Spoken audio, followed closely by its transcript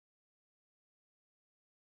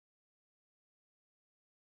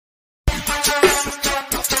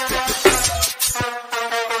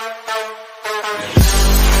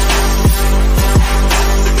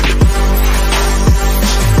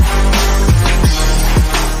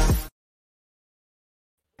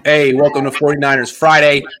Hey, welcome to 49ers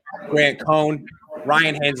Friday. Grant Cohn,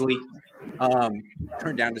 Ryan Hensley.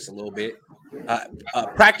 Turn down just a little bit.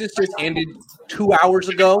 Practice just ended 2 hours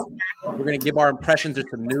ago. We're going to give our impressions of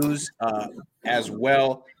some news as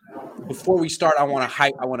well. Before we start, I want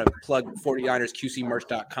to plug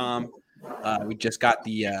 49ersqcmerch.com. We just got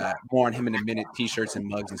the More on Him in a Minute t-shirts and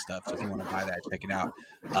mugs and stuff. So if you want to buy that, check it out.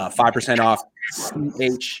 5% off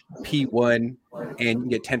CHP1, and you can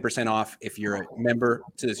get 10% off if you're a member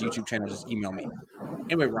to this YouTube channel. Just email me.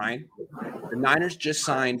 Anyway, Ryan, the Niners just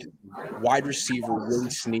signed wide receiver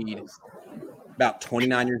Willie Snead, about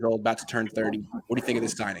 29 years old, about to turn 30. What do you think of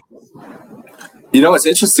this signing? You know, it's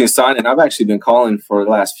interesting signing. I've actually been calling for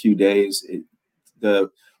the last few days.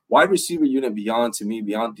 The wide receiver unit beyond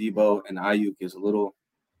Debo and Ayuk is a little,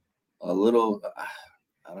 I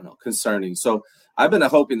don't know, concerning. So I've been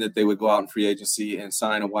hoping that they would go out in free agency and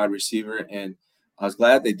sign a wide receiver, and I was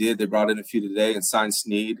glad they did. They brought in a few today and signed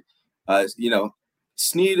Snead.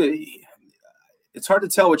 Snead, it's hard to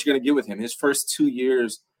tell what you're going to get with him. His first 2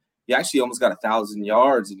 years, he actually almost got 1,000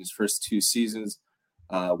 yards in his first 2 seasons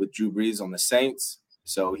with Drew Brees on the Saints.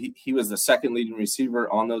 So he was the second leading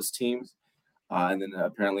receiver on those teams. And then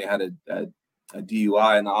apparently had a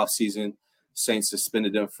DUI in the offseason. Saints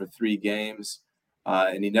suspended him for 3 games.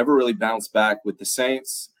 And he never really bounced back with the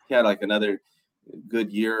Saints. He had like another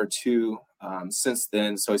good year or two since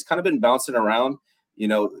then. So he's kind of been bouncing around. You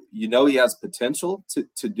know he has potential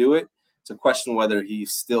to do it. It's a question whether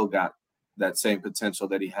he's still got that same potential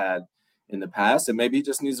that he had in the past. And maybe he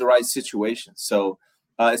just needs the right situation. So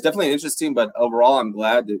it's definitely interesting. But overall, I'm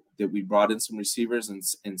glad that we brought in some receivers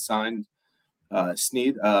and signed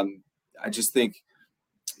Snead. I just think,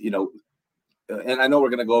 and I know we're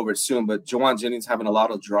going to go over it soon, but Juwan Jennings having a lot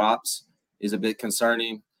of drops is a bit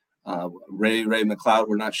concerning. Ray McLeod,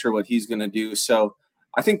 we're not sure what he's going to do. So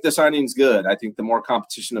I think the signing's good. I think the more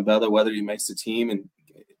competition, the better, whether he makes the team and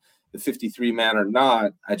the 53-man or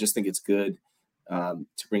not. I just think it's good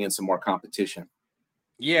to bring in some more competition.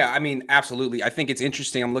 Yeah, I mean, absolutely. I think it's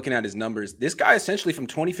interesting. I'm looking at his numbers. This guy essentially from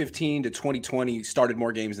 2015 to 2020 started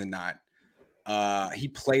more games than not. He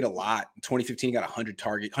played a lot. In 2015, he got 100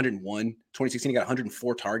 targets, 101. 2016, he got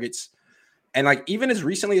 104 targets. And like even as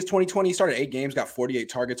recently as 2020, he started 8 games, got 48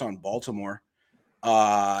 targets on Baltimore.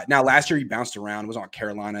 Now last year he bounced around, was on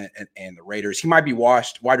Carolina and the Raiders. He might be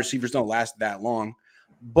washed. Wide receivers don't last that long.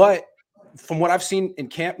 But from what I've seen in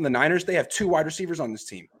camp in the Niners, they have 2 wide receivers on this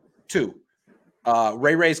team. 2.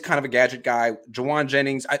 Ray's kind of a gadget guy. Juwan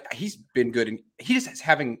Jennings, he's been good. And he just is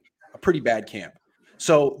having a pretty bad camp.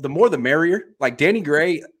 So the more the merrier. Like Danny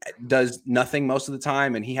Gray does nothing most of the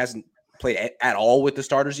time, and he hasn't played at all with the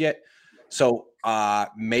starters yet. So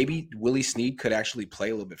maybe Willie Snead could actually play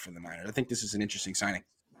a little bit for the Niners. I think this is an interesting signing.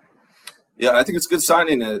 Yeah, I think it's a good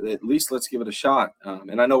signing. At least let's give it a shot.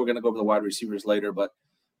 And I know we're going to go over the wide receivers later, but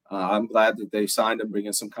I'm glad that they signed him, bring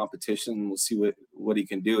in some competition. We'll see what he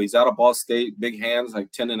can do. He's out of Ball State, big hands,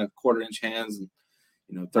 like 10.25-inch hands,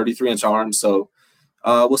 and 33-inch arms. So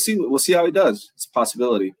we'll see how he does. It's a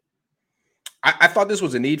possibility. I thought this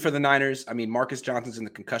was a need for the Niners. I mean, Marcus Johnson's in the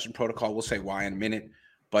concussion protocol. We'll say why in a minute.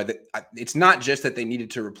 But it's not just that they needed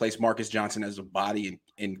to replace Marcus Johnson as a body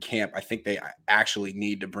in camp. I think they actually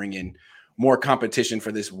need to bring in more competition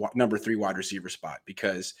for this number 3 wide receiver spot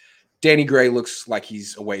because Danny Gray looks like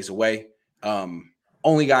he's a ways away.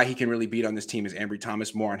 Only guy he can really beat on this team is Ambry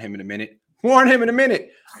Thomas. More on him in a minute.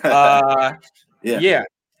 Yeah.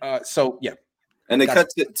 So, yeah. And they cut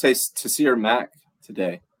to Taysir Mack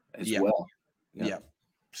today as well. Yeah.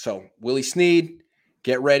 So, Willie Snead,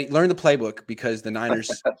 get ready. Learn the playbook because the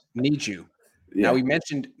Niners need you. Yeah. Now, we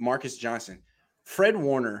mentioned Marcus Johnson. Fred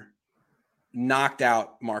Warner knocked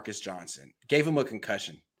out Marcus Johnson, gave him a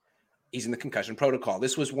concussion. He's in the concussion protocol.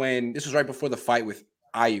 This was right before the fight with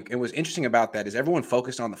Ayuk. And what's interesting about that is everyone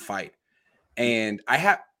focused on the fight. And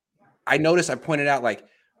I noticed, I pointed out, like,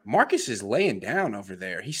 Marcus is laying down over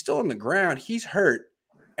there. He's still on the ground. He's hurt.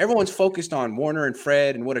 Everyone's focused on Warner and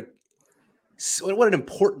Fred and what an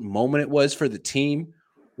important moment it was for the team.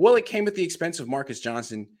 Well, it came at the expense of Marcus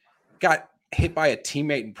Johnson. Got hit by a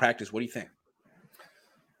teammate in practice. What do you think?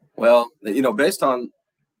 Well, based on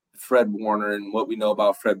Fred Warner and what we know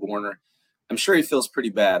about Fred Warner, I'm sure he feels pretty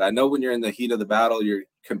bad. I know when you're in the heat of the battle, you're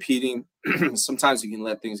competing. Sometimes you can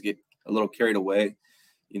let things get a little carried away.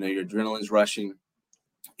 Your adrenaline's rushing.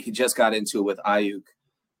 He just got into it with Ayuk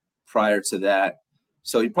prior to that.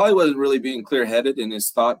 So he probably wasn't really being clear-headed in his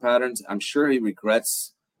thought patterns. I'm sure he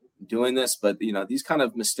regrets doing this, but, these kind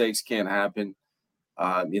of mistakes can't happen.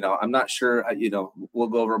 I'm not sure, we'll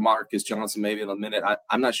go over Marcus Johnson maybe in a minute.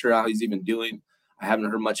 I'm not sure how he's even doing. I haven't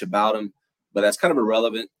heard much about him. but that's kind of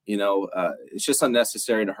irrelevant. It's just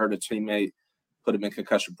unnecessary to hurt a teammate, put him in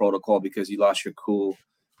concussion protocol because you lost your cool.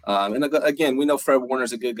 And again, we know Fred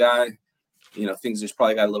Warner's a good guy. Things just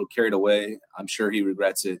probably got a little carried away. I'm sure he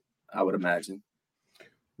regrets it, I would imagine.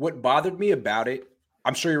 What bothered me about it,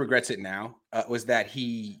 I'm sure he regrets it now, was that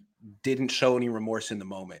he didn't show any remorse in the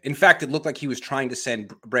moment. In fact, it looked like he was trying to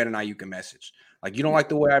send Brandon Ayuk a message. Like, you don't like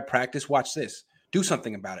the way I practice? Watch this. Do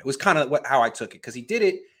something about it. It was kind of how I took it, because he did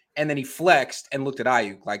it, and then he flexed and looked at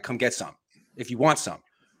Ayuk like, come get some if you want some,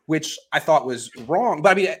 which I thought was wrong.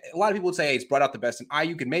 But, I mean, a lot of people would say, hey, it's brought out the best in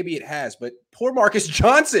Ayuk, and maybe it has, but poor Marcus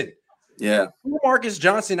Johnson. Yeah. Poor Marcus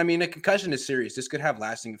Johnson. I mean, a concussion is serious. This could have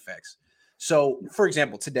lasting effects. So, for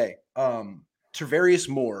example, today, Tarvarius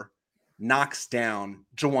Moore knocks down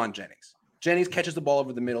Jawan Jennings. Jennings catches the ball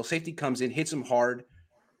over the middle. Safety comes in, hits him hard.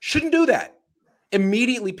 Shouldn't do that.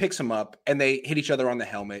 Immediately picks him up, and they hit each other on the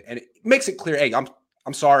helmet. And it makes it clear, hey,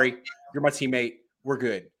 I'm sorry. You're my teammate. We're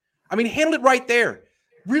good. I mean, handle it right there.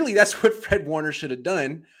 Really, that's what Fred Warner should have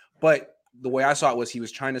done. But the way I saw it was he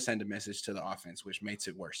was trying to send a message to the offense, which makes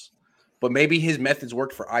it worse. But maybe his methods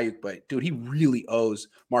worked for Ayuk. But, dude, he really owes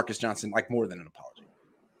Marcus Johnson like more than an apology.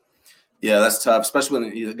 Yeah, that's tough,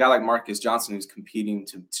 especially when a guy like Marcus Johnson who's competing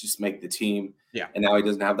to just make the team. Yeah. And now he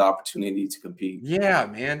doesn't have the opportunity to compete. Yeah,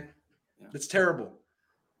 man. It's terrible.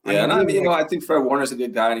 Yeah, I think Fred Warner's a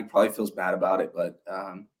good guy, and he probably feels bad about it. But,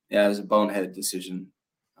 it was a bonehead decision.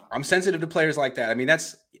 I'm sensitive to players like that. I mean,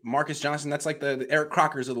 that's Marcus Johnson. That's like the Eric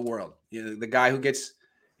Crockers of the world. The guy who gets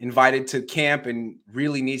invited to camp and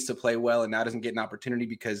really needs to play well and now doesn't get an opportunity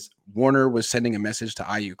because Warner was sending a message to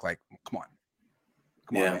Ayuk like, come on,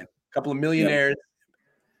 man. A couple of millionaires.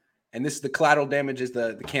 Yeah. And the collateral damage is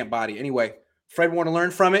the camp body. Anyway, Fred Warner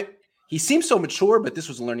learned from it. He seems so mature, but this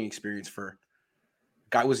was a learning experience for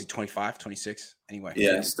guy. Was he 25, 26? Anyway.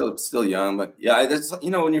 Yeah, still young. But yeah, that's,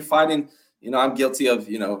 when you're fighting, I'm guilty of,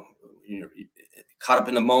 you're caught up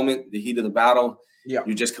in the moment, the heat of the battle. Yeah.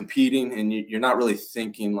 You're just competing and you're not really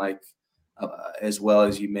thinking like as well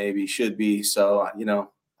as you maybe should be. So,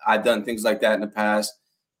 I've done things like that in the past.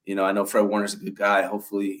 I know Fred Warner's a good guy.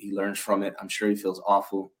 Hopefully he learns from it. I'm sure he feels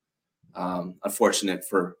awful. Unfortunate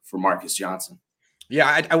for Marcus Johnson.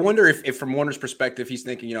 Yeah, I wonder if from Warner's perspective, he's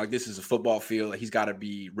thinking, like, this is a football field. He's got to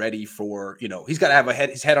be ready for, he's got to have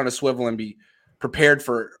his head on a swivel and be prepared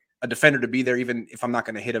for a defender to be there, even if I'm not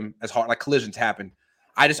going to hit him as hard. Like, collisions happen.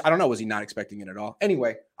 I don't know. Was he not expecting it at all?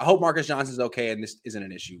 Anyway, I hope Marcus Johnson's okay and this isn't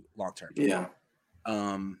an issue long term. Yeah.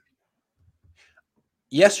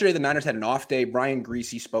 Yesterday, the Niners had an off day. Brian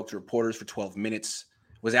Greasy spoke to reporters for 12 minutes,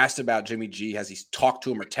 was asked about Jimmy G. Has he talked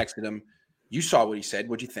to him or texted him? You saw what he said.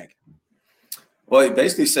 What'd you think? Well, he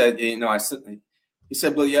basically said, I sent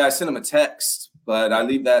him a text, but I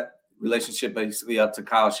leave that relationship basically up to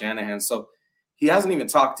Kyle Shanahan. So he hasn't even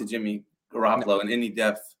talked to Jimmy Garoppolo in any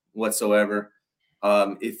depth whatsoever.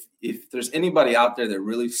 If there's anybody out there that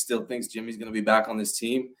really still thinks Jimmy's going to be back on this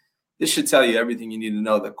team, this should tell you everything you need to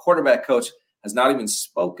know. The quarterback coach has not even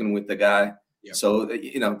spoken with the guy. Yep. So,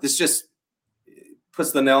 this just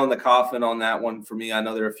puts the nail in the coffin on that one for me. I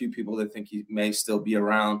know there are a few people that think he may still be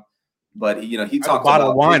around, but he talked about a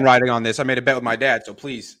bottle of wine riding on this. I made a bet with my dad, so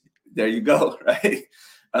please. There you go. Right.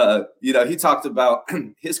 He talked about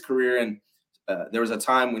his career, and there was a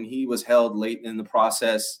time when he was held late in the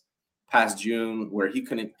process past June where he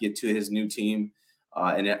couldn't get to his new team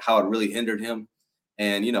and how it really hindered him.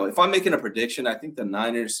 And, if I'm making a prediction, I think the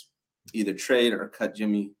Niners either trade or cut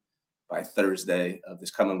Jimmy by Thursday of this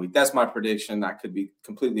coming week. That's my prediction. I could be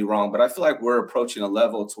completely wrong, but I feel like we're approaching a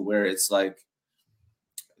level to where it's like,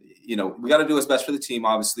 we got to do what's best for the team,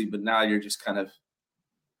 obviously, but now you're just kind of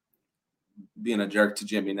being a jerk to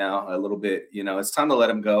Jimmy now a little bit. It's time to let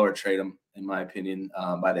him go or trade him, in my opinion,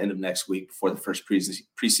 by the end of next week before the first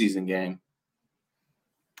preseason game.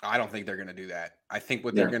 I don't think they're going to do that. I think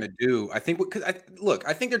what they're going to do, I think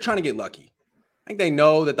they're trying to get lucky. I think they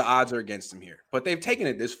know that the odds are against them here, but they've taken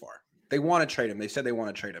it this far. They want to trade him. They said they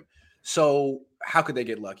want to trade him. So how could they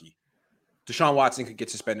get lucky? Deshaun Watson could get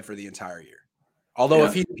suspended for the entire year. Although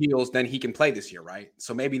if he appeals, then he can play this year, right?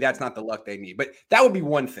 So maybe that's not the luck they need. But that would be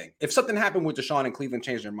one thing. If something happened with Deshaun and Cleveland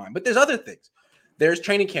changed their mind. But there's other things. There's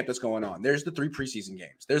training camp that's going on. There's the 3 preseason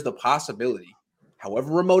games. There's the possibility,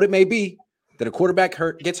 however remote it may be, that a quarterback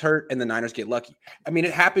gets hurt and the Niners get lucky. I mean,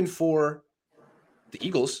 it happened for the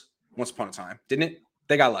Eagles once upon a time, didn't it?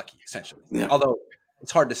 They got lucky, essentially. Yeah. Although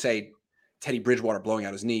it's hard to say Teddy Bridgewater blowing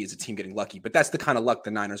out his knee is a team getting lucky, but that's the kind of luck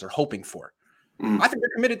the Niners are hoping for. I think they're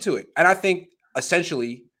committed to it. And I think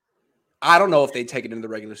essentially, I don't know if they take it into the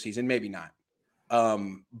regular season, maybe not.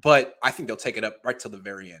 But I think they'll take it up right till the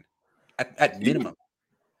very end, at minimum.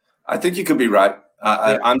 I think you could be right.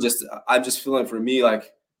 I'm just feeling for me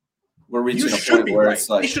like we're reaching a point where right. It's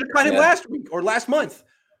like they should have cut him last week or last month.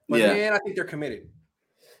 But man, I think they're committed.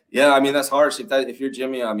 Yeah, I mean that's harsh. If you're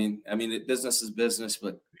Jimmy, I mean, business is business,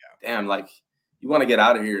 but damn, like you want to get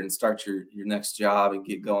out of here and start your next job and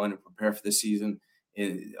get going and prepare for the season.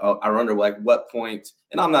 And I wonder like what point.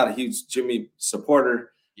 And I'm not a huge Jimmy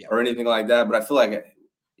supporter or anything like that, but I feel like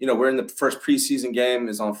we're in the first preseason game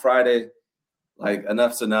is on Friday. Like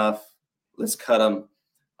enough's enough. Let's cut him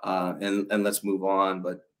and let's move on.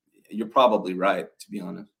 But you're probably right, to be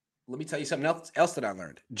honest. Let me tell you something else that I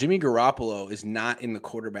learned. Jimmy Garoppolo is not in the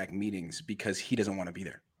quarterback meetings because he doesn't want to be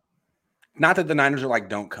there. Not that the Niners are like,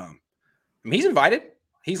 don't come. I mean, he's invited.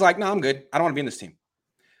 He's like, no, I'm good. I don't want to be in this team.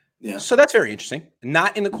 Yeah. So that's very interesting.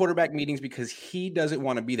 Not in the quarterback meetings because he doesn't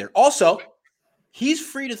want to be there. Also, he's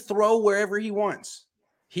free to throw wherever he wants.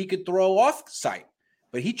 He could throw off site,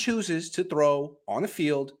 but he chooses to throw on the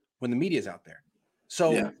field when the media is out there.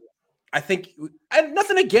 So I think I have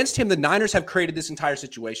nothing against him. The Niners have created this entire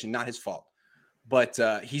situation, not his fault. But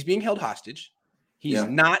he's being held hostage. He's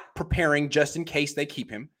not preparing just in case they keep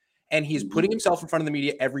him. And he's putting himself in front of the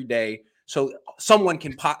media every day so someone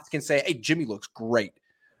can say, hey, Jimmy looks great.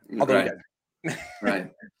 Although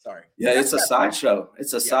right. Sorry. Yeah, it's a sideshow.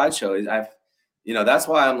 It's a sideshow. That's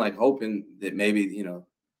why I'm like hoping that maybe,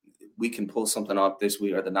 we can pull something off this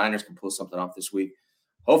week or the Niners can pull something off this week.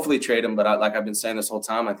 Hopefully trade him, but like I've been saying this whole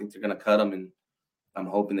time, I think they're going to cut him, and I'm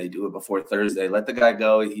hoping they do it before Thursday. Let the guy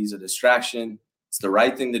go. He's a distraction. It's the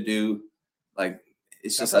right thing to do. Like,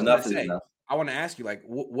 it's just enough is enough. I want to ask you, like,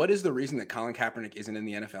 what is the reason that Colin Kaepernick isn't in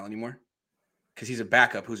the NFL anymore? Because he's a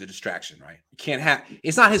backup who's a distraction, right? You can't have –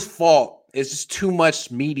 it's not his fault. It's just too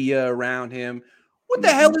much media around him. What the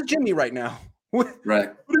hell is Jimmy right now? What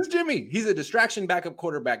is Jimmy? He's a distraction backup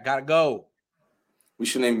quarterback. Got to go. We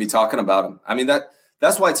shouldn't even be talking about him. I mean,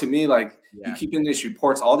 that's why, to me, like, you keep in these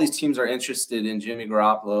reports, all these teams are interested in Jimmy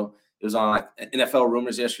Garoppolo. It was on like NFL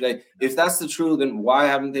rumors yesterday. If that's the truth, then why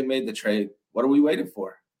haven't they made the trade? What are we waiting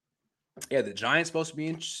for? Yeah, the Giants supposed to be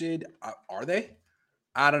interested. Are they?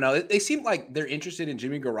 I don't know. They seem like they're interested in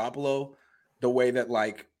Jimmy Garoppolo the way that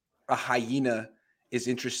like a hyena is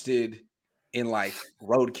interested in like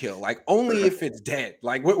roadkill, like only if it's dead.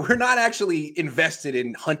 Like we're not actually invested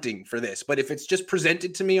in hunting for this, but if it's just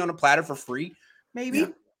presented to me on a platter for free, maybe.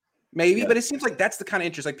 But it seems like that's the kind of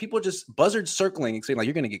interest. Like people are just buzzard circling and saying like,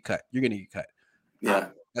 you're going to get cut. You're going to get cut. Yeah.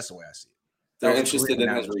 That's the way I see it. They're interested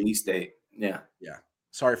in his release date. Yeah. Yeah.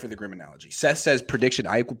 Sorry for the grim analogy. Seth says prediction: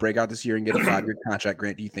 Ayuk will break out this year and get a 5-year contract.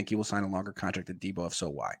 Grant, do you think he will sign a longer contract than Debo? If so,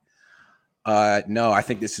 why? No, I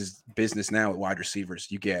think this is business now with wide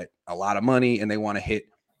receivers. You get a lot of money, and they want to hit.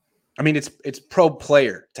 I mean, it's pro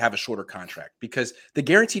player to have a shorter contract because the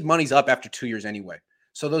guaranteed money's up after 2 years anyway.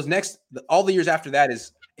 So those all the years after that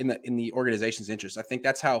is in the organization's interest. I think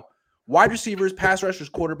that's how wide receivers, pass rushers,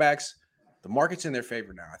 quarterbacks, the market's in their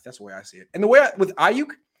favor now. That's the way I see it. And the way with Ayuk,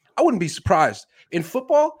 I wouldn't be surprised. In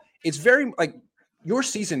football, it's very like your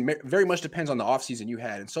season very much depends on the offseason you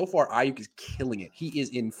had. And so far, Ayuk is killing it. He is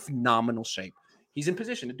in phenomenal shape. He's in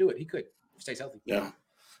position to do it. He could. If he stays healthy. Yeah.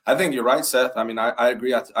 I think you're right, Seth. I mean, I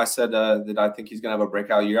agree. I said that I think he's going to have a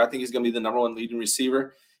breakout year. I think he's going to be the number one leading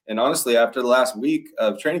receiver. And honestly, after the last week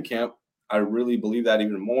of training camp, I really believe that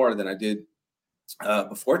even more than I did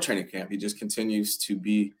before training camp. He just continues to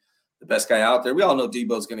be the best guy out there. We all know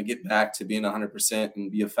Debo's going to get back to being 100%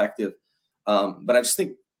 and be effective. But I just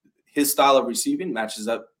think his style of receiving matches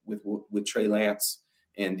up with Trey Lance,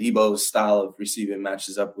 and Debo's style of receiving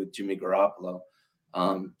matches up with Jimmy Garoppolo.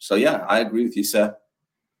 So, yeah, I agree with you, Seth.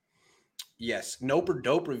 Yes. Nope or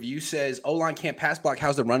Dope Review says, O-line can't pass block.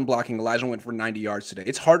 How's the run blocking? Elijah went for 90 yards today.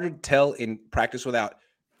 It's harder to tell in practice without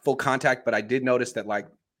full contact, but I did notice that, like,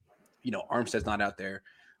 Armstead's not out there.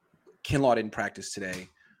 Kinlaw didn't practice today.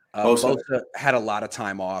 Bosa had a lot of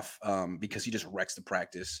time off because he just wrecks the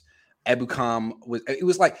practice. Ebukam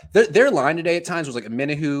was like their line today at times was like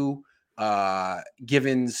Amenahu,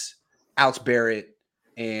 Givens, Alex Barrett,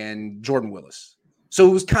 and Jordan Willis. So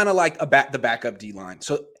it was kind of like the backup D line.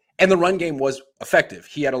 So and the run game was effective.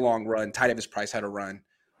 He had a long run. Ty Davis Price had a run.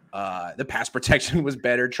 The pass protection was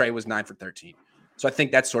better. Trey was 9 for 13. So I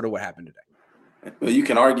think that's sort of what happened today. Well, you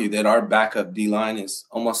can argue that our backup D line is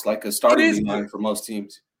almost like a starting D line for most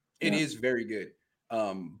teams. It is very good.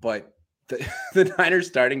 But the Niners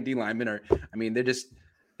starting D linemen they just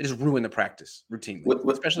ruin the practice routinely.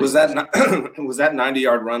 Especially was that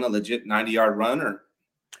 90-yard run a legit 90-yard run or?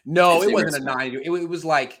 No, it wasn't a 90. It was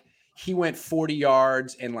like he went 40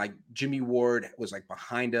 yards and like Jimmy Ward was like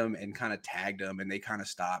behind him and kind of tagged him and they kind of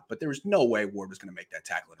stopped. But there was no way Ward was going to make that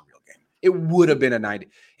tackle in a real game. It would have been a 90.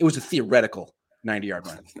 It was a theoretical 90-yard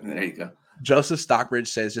run. There you go. Joseph Stockbridge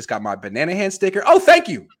says, just got my banana hand sticker. Oh, thank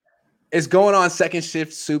you. It's going on second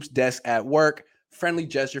shift Soup's desk at work. Friendly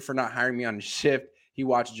gesture for not hiring me on the shift. He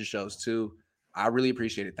watches your shows too. I really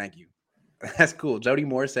appreciate it. Thank you. That's cool. Jody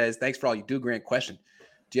Moore says, thanks for all you do, Grant. Question.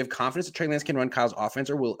 Do you have confidence that Trey Lance can run Kyle's offense,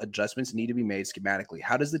 or will adjustments need to be made schematically?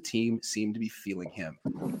 How does the team seem to be feeling him?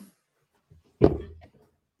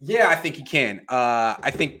 Yeah, I think he can. I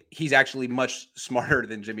think he's actually much smarter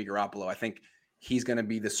than Jimmy Garoppolo. I think he's going to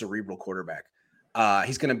be the cerebral quarterback.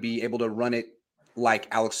 He's going to be able to run it like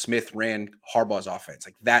Alex Smith ran Harbaugh's offense,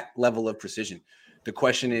 like that level of precision. The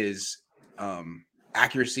question is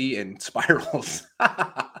accuracy and spirals.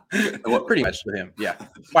 Pretty much for him. Yeah.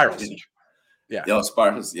 Spirals. Yeah. Yo,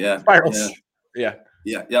 spirals. Yeah. Spirals. Yeah.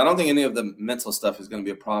 Yeah. I don't think any of the mental stuff is going to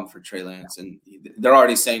be a problem for Trey Lance. And they're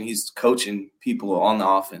already saying he's coaching people on the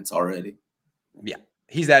offense already. Yeah.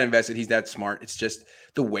 He's that invested. He's that smart. It's just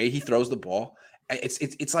the way he throws the ball.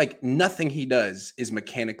 It's like nothing he does is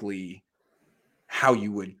mechanically how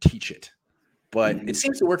you would teach it. But it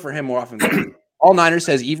seems to work for him more often than not. All Niners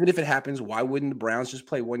says, even if it happens, why wouldn't the Browns just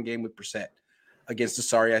play one game with Brissett against the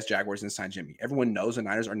sorry-ass Jaguars and sign Jimmy? Everyone knows the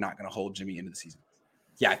Niners are not going to hold Jimmy into the season.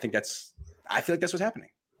 Yeah, I feel like that's what's happening.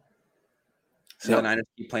 So the Niners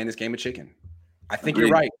keep playing this game of chicken. I think you're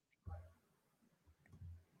right.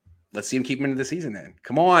 Let's see him keep him into the season then.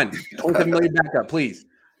 Come on. 27 million backup, please.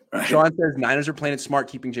 Right. Sean says Niners are playing it smart,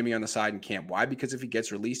 keeping Jimmy on the side in camp. Why? Because if he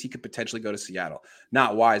gets released, he could potentially go to Seattle.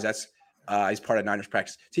 Not wise. That's he's part of Niners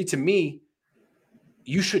practice. See, to me,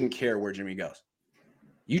 you shouldn't care where Jimmy goes.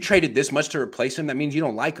 You traded this much to replace him. That means you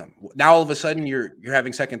don't like him. Now all of a sudden you're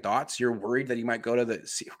having second thoughts. You're worried that he might go to the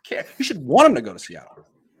 – who cares? You should want him to go to Seattle.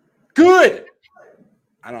 Good.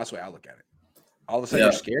 I don't know. That's the way I look at it. All of a sudden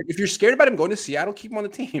you're scared. If you're scared about him going to Seattle, keep him on the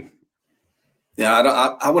team.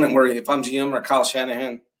 Yeah, I wouldn't worry. If I'm GM or Kyle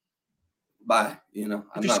Shanahan, bye. You know,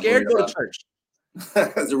 if you're scared, go to church.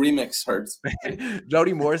 The remix hurts.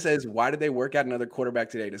 Jody Moore says, why did they work out another quarterback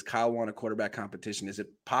today? Does Kyle want a quarterback competition? Is it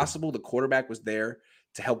possible the quarterback was there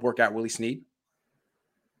to help work out Willie Snead?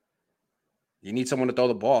 You need someone to throw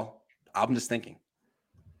the ball. I'm just thinking.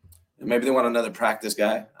 Maybe they want another practice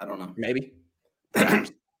guy. I don't know. Maybe.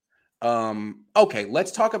 Okay,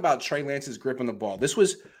 let's talk about Trey Lance's grip on the ball. This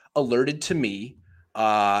was alerted to me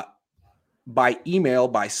by email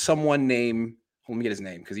by someone named – let me get his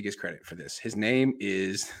name because he gets credit for this. His name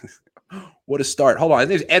is – what a start. Hold on. His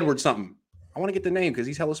name is Edward something. I want to get the name because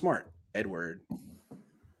he's hella smart. Edward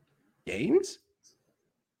Gaines?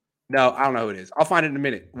 No, I don't know who it is. I'll find it in a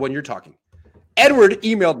minute when you're talking. Edward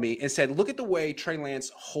emailed me and said, look at the way Trey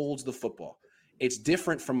Lance holds the football. It's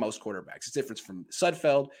different from most quarterbacks. It's different from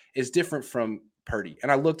Sudfeld. It's different from Purdy.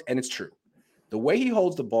 And I looked, and it's true. The way he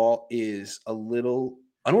holds the ball is a little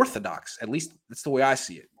unorthodox. At least that's the way I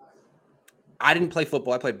see it. I didn't play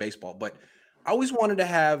football. I played baseball. But I always wanted to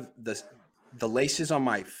have the laces on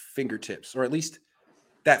my fingertips, or at least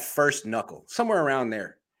that first knuckle, somewhere around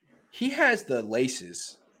there. He has the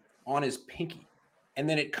laces on his pinky, and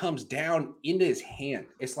then it comes down into his hand.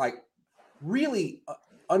 It's like really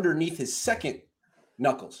underneath his second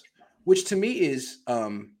knuckles, which to me is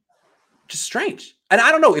just strange. And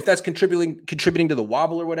I don't know if that's contributing to the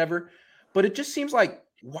wobble or whatever, but it just seems like,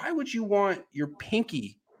 why would you want your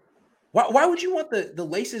pinky? Why would you want the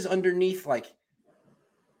laces underneath like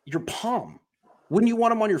your palm? Wouldn't you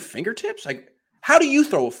want them on your fingertips? Like, how do you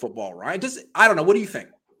throw a football, Ryan? I don't know. What do you think?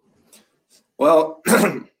 Well,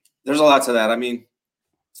 there's a lot to that. I mean,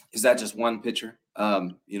 is that just one pitcher?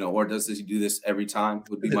 Or does he do this every time?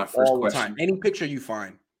 Would be my first question. Time. Any picture you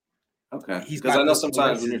find. Okay. Because I know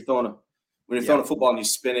sometimes when you're throwing a football and you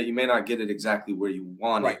spin it, you may not get it exactly where you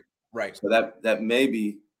want it. Right. So that may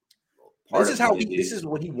be part this is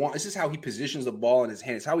what he wants. This is how he positions the ball in his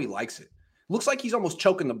hand. It's how he likes it. Looks like he's almost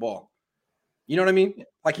choking the ball. You know what I mean?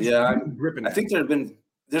 Like he's gripping it. I think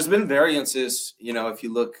there's been variances, if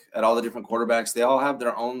you look at all the different quarterbacks, they all have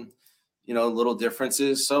their own, little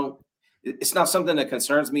differences. So it's not something that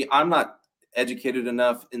concerns me. I'm not educated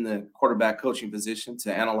enough in the quarterback coaching position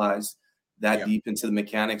to analyze that deep into the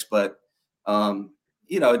mechanics, but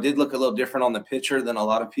it did look a little different on the pitcher than a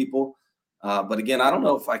lot of people. But again, I don't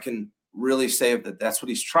know if I can really say that that's what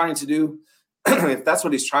he's trying to do. If that's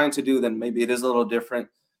what he's trying to do, then maybe it is a little different.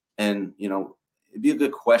 And, it'd be a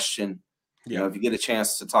good question. If you get a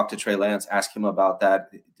chance to talk to Trey Lance, ask him about that.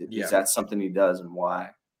 Is that something he does and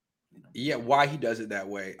why? Yeah, why he does it that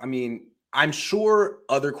way. I mean, I'm sure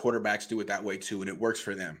other quarterbacks do it that way too, and it works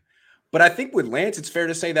for them. But I think with Lance, it's fair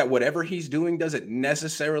to say that whatever he's doing doesn't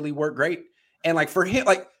necessarily work great. And like for him,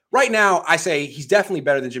 like right now, I say he's definitely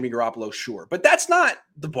better than Jimmy Garoppolo, sure. But that's not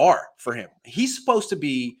the bar for him. He's supposed to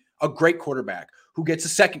be a great quarterback who gets a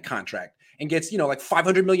second contract and gets, like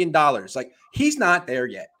 $500 million. Like, he's not there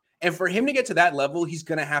yet. And for him to get to that level, he's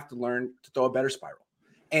going to have to learn to throw a better spiral.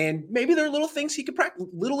 And maybe there are little things he could practice,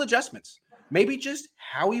 little adjustments. Maybe just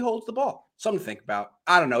how he holds the ball. Something to think about.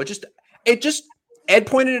 I don't know. It just Ed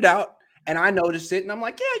pointed it out, and I noticed it, and I'm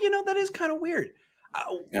like, yeah, that is kind of weird.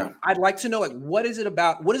 I'd like to know, like, what is it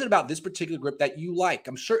about this particular grip that you like?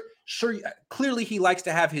 I'm sure clearly he likes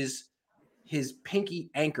to have his pinky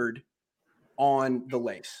anchored on the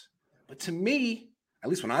lace. But to me, at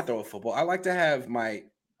least when I throw a football, I like to have my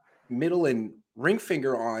middle and ring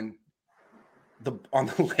finger on the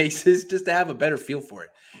laces just to have a better feel for it.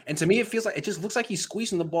 And to me, it just looks like he's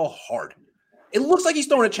squeezing the ball hard. It looks like he's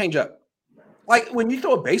throwing a changeup. Like when you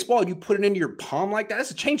throw a baseball and you put it into your palm like that,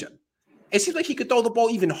 that's a changeup. It seems like he could throw the ball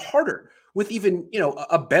even harder with even,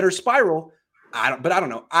 a better spiral. I don't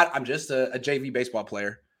know. I'm just a JV baseball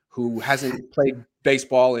player who hasn't played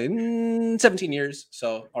baseball in 17 years.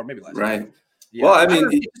 So, or maybe less. Right. Yeah. Well, I mean,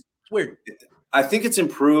 it's weird. I think it's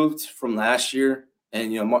improved from last year.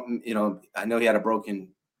 And, I know he had a broken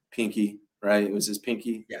pinky, right? It was his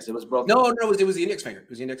pinky. Yes. It was broken. No, it was the index finger.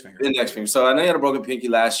 The index finger. So I know he had a broken pinky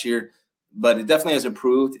last year, but it definitely has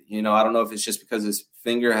improved. I don't know if it's just because his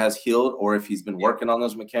finger has healed or if he's been working on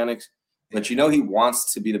those mechanics, but he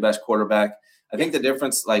wants to be the best quarterback. I think the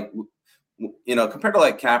difference, compared to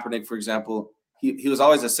like Kaepernick, for example, he was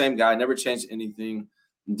always the same guy, never changed anything.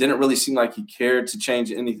 Didn't really seem like he cared to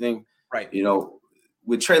change anything. Right.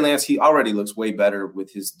 With Trey Lance, he already looks way better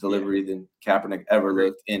with his delivery than Kaepernick ever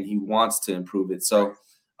looked, and he wants to improve it. So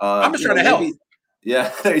I'm just trying to help.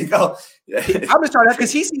 Yeah, there you go. Yeah. I'm just trying to,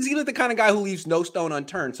 because he's the kind of guy who leaves no stone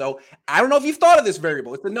unturned. So I don't know if you've thought of this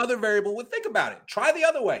variable. It's another variable. Well, think about it. Try the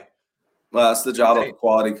other way. Well, that's the job of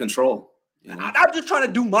quality control. I'm just trying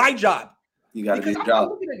to do my job. You got to do your I'm job.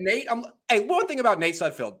 looking at Nate. One thing about Nate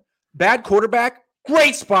Sudfeld, bad quarterback,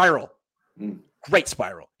 great spiral. Great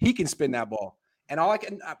spiral. He can spin that ball. And all I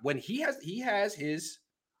can, when he throws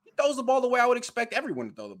the ball the way I would expect everyone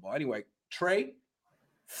to throw the ball. Anyway, Trey,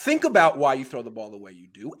 think about why you throw the ball the way you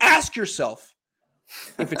do. Ask yourself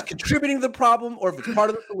if it's contributing to the problem or if it's part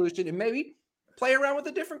of the solution, and maybe play around with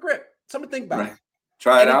a different grip. Something to think about. Right.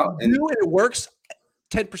 Try it out. And it works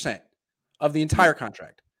 10% of the entire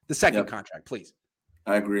contract. The second contract, please.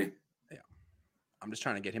 I agree. Yeah. I'm just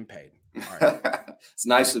trying to get him paid. All right. It's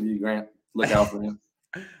nice of you, Grant. Look out for him.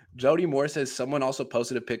 Jody Moore says someone also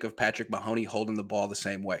posted a pic of Patrick Mahoney holding the ball the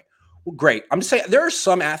same way. Well, great. I'm just saying there are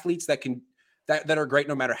some athletes that are great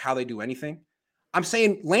no matter how they do anything. I'm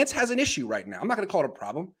saying Lance has an issue right now. I'm not going to call it a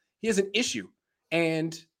problem. He has an issue.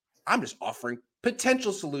 And I'm just offering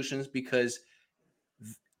potential solutions because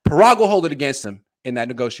Parag will hold it against him in that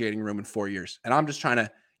negotiating room in 4 years. And I'm just trying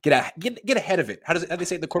to get ahead of it. How do they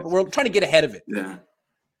say it in the corporate world? I'm trying to get ahead of it. Yeah.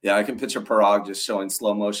 Yeah, I can picture Parag just showing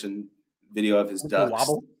slow motion video of his ducks.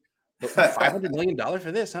 Wobble. $500 million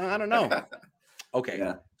for this? Huh? I don't know. Okay.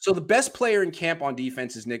 Yeah. So the best player in camp on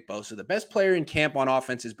defense is Nick Bosa. The best player in camp on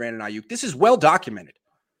offense is Brandon Ayuk. This is well documented.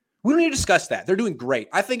 We don't need to discuss that. They're doing great.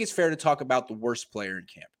 I think it's fair to talk about the worst player in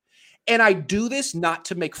camp. And I do this not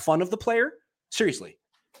to make fun of the player, seriously,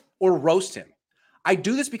 or roast him. I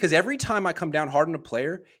do this because every time I come down hard on a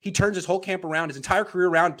player, he turns his whole camp around, his entire career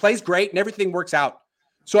around, plays great, and everything works out.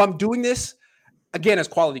 So I'm doing this, again, as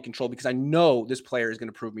quality control because I know this player is going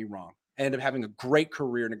to prove me wrong. I end up having a great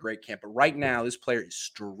career and a great camp. But right now, this player is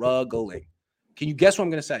struggling. Can you guess what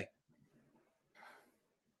I'm going to say?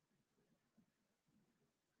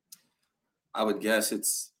 I would guess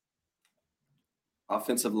it's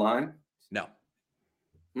offensive line. No.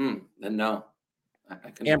 Then no.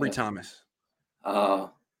 Ambry Thomas. Yeah.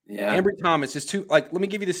 Ambry Thomas is too, let me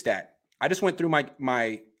give you the stat. I just went through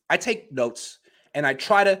I take notes and I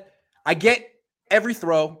get every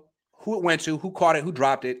throw, who it went to, who caught it, who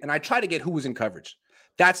dropped it, and I try to get who was in coverage.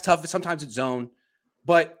 That's tough. Sometimes it's zone,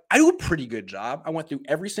 but I do a pretty good job. I went through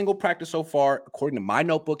every single practice so far. According to my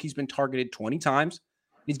notebook, he's been targeted 20 times.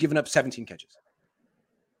 He's given up 17 catches.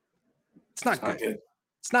 It's not good.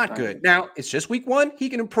 It's not good. Now, it's just week one. He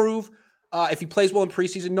can improve. If he plays well in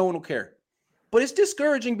preseason, no one will care. But it's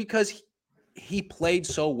discouraging because he played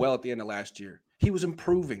so well at the end of last year. He was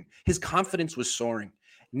improving. His confidence was soaring.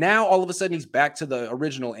 Now, all of a sudden, he's back to the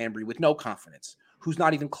original Ambry with no confidence, who's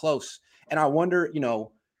not even close. And I wonder,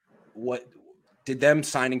 what did them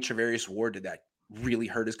signing Travarius Ward, did that really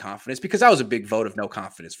hurt his confidence? Because that was a big vote of no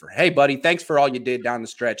confidence for, hey, buddy, thanks for all you did down the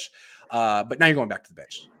stretch. But now you're going back to the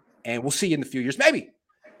bench. And we'll see you in a few years. Maybe.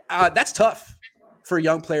 That's tough for a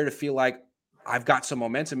young player to feel like I've got some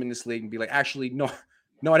momentum in this league and be like, actually, no,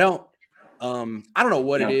 I don't. I don't know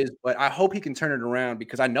what it is, but I hope he can turn it around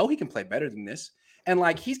because I know he can play better than this. And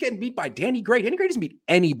like he's getting beat by Danny Gray. Danny Gray doesn't beat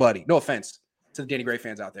anybody. No offense to the Danny Gray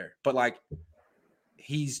fans out there, but like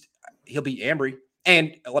he'll beat Ambry.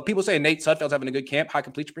 And a lot of people say Nate Sudfeld's having a good camp, high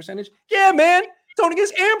completion percentage. Yeah, man, it's only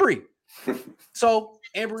against Ambry. So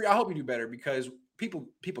Ambry, I hope you do better because people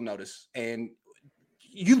notice, and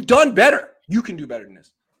you've done better. You can do better than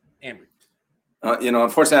this, Ambry.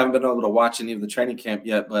 Unfortunately, I haven't been able to watch any of the training camp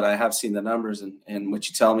yet, but I have seen the numbers and what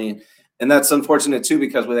you tell me. And that's unfortunate, too,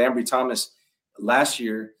 because with Ambry Thomas last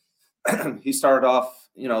year, he started off,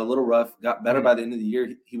 a little rough, got better by the end of the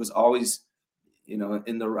year. He was always, in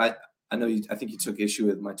the right. I think you took issue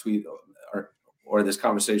with my tweet or this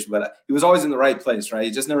conversation, but he was always in the right place, right?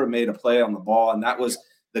 He just never made a play on the ball. And that was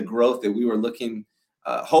the growth that we were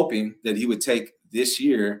hoping that he would take this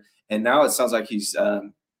year. And now it sounds like he's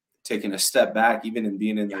taking a step back, even in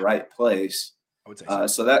being in the right place. I would say so.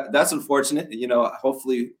 So that's unfortunate.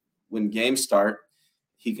 Hopefully when games start,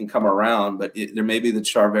 he can come around, but there may be the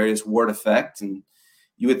Charvarius Ward effect. And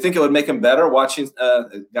you would think it would make him better watching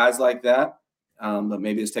guys like that. But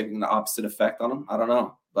maybe it's taking the opposite effect on him. I don't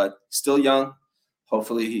know, but still young.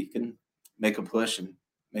 Hopefully he can make a push and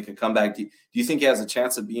make a comeback. Do you think he has a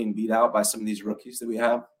chance of being beat out by some of these rookies that we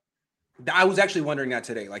have? I was actually wondering that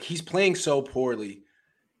today. Like he's playing so poorly.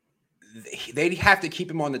 They have to keep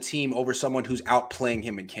him on the team over someone who's outplaying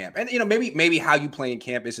him in camp. And, maybe how you play in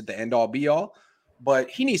camp isn't the end all be all, but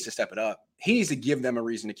he needs to step it up. He needs to give them a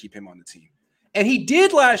reason to keep him on the team. And he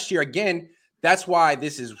did last year. Again, that's why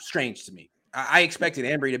this is strange to me. I expected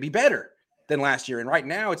Ambry to be better than last year. And right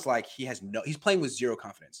now it's like he's playing with zero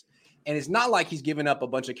confidence. And it's not like he's giving up a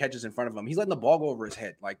bunch of catches in front of him. He's letting the ball go over his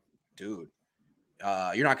head. Like, dude,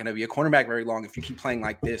 you're not going to be a cornerback very long if you keep playing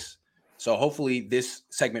like this. So hopefully this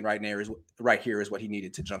segment right here is what he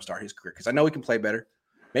needed to jumpstart his career. Because I know he can play better.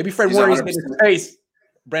 Maybe Fred Warner's in his face.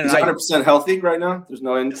 Brandon, he's 100% healthy right now. There's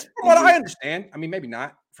no end. From what I understand. I mean, maybe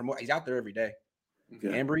not. From what he's out there every day. Okay.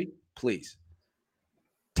 Ambry, please.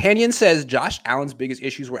 Tanyan says Josh Allen's biggest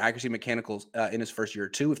issues were accuracy mechanicals in his first year or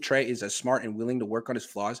two. If Trey is as smart and willing to work on his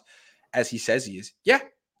flaws as he says he is, yeah,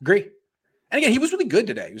 agree. And again, he was really good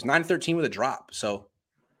today. He was 9-13 with a drop. So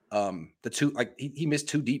the two, like he missed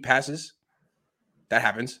 2 deep passes. That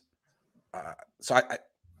happens. So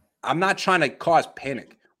I'm not trying to cause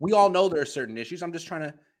panic. We all know there are certain issues. I'm just trying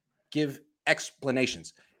to give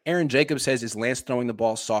explanations. Aaron Jacobs says, is Lance throwing the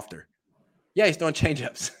ball softer? Yeah, he's throwing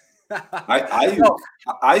changeups.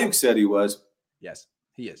 Ayuk said he was. Yes,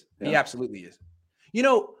 he is. Yeah. He absolutely is.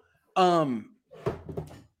 Colin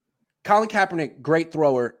Kaepernick, great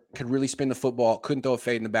thrower, could really spin the football, couldn't throw a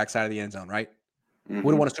fade in the backside of the end zone, right? Mm-hmm.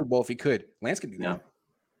 Would have won a Super Bowl if he could. Lance can do that. Yeah.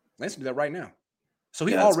 Lance can do that right now. So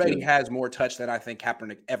he already has more touch than I think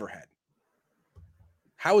Kaepernick ever had.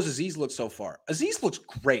 How has Azeez looked so far? Azeez looks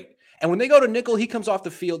great. And when they go to nickel, he comes off the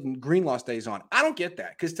field and Greenlaw stays on. I don't get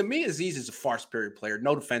that because to me, Azeez is a far superior player.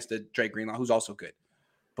 No defense to Dre Greenlaw, who's also good.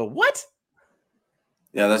 But what?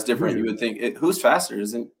 Yeah, that's different. You would think who's faster?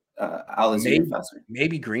 Isn't Azeez faster?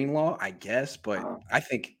 Maybe Greenlaw, I guess. But I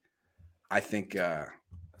think that's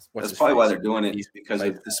probably why they're doing it because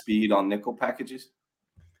of the speed on nickel packages.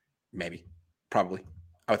 Maybe, probably,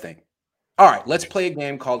 I would think. All right, let's play a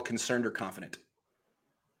game called Concerned or Confident.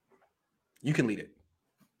 You can lead it.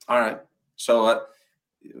 All right. So,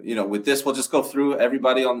 with this, we'll just go through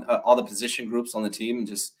everybody on all the position groups on the team and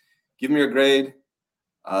just give me your grade.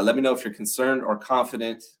 Let me know if you're concerned or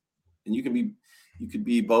confident. And you could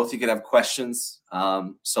be both. You could have questions.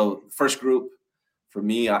 So first group for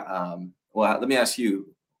me, let me ask you,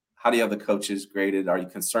 how do you have the coaches graded? Are you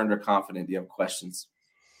concerned or confident? Do you have questions?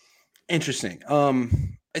 Interesting.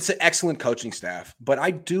 It's an excellent coaching staff, but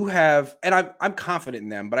I do have, and I'm confident in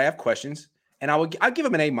them, but I have questions. And I'll give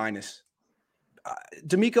him an A-.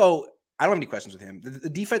 D'Amico, I don't have any questions with him.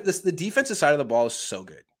 The defensive side of the ball is so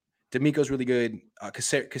good. D'Amico's really good.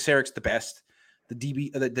 Kaceric's the best.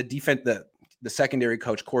 The secondary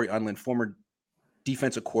coach, Corey Unlin, former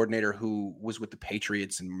defensive coordinator who was with the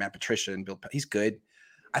Patriots and Matt Patricia and Bill, he's good.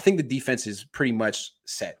 I think the defense is pretty much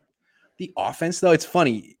set. The offense, though, it's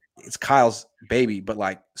funny. It's Kyle's baby, but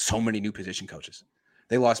like so many new position coaches.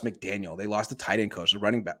 They lost McDaniel. They lost the tight end coach, the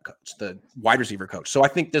running back coach, the wide receiver coach. So I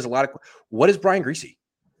think there's a lot of – what is Brian Griese?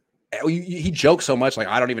 He jokes so much like,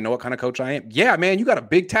 I don't even know what kind of coach I am. Yeah, man, you got a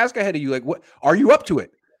big task ahead of you. Like, what are you up to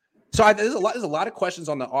it? So there's a lot of questions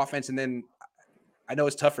on the offense. And then I know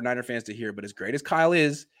it's tough for Niner fans to hear, but as great as Kyle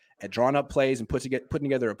is at drawing up plays and putting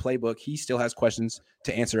together a playbook, he still has questions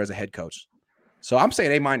to answer as a head coach. So I'm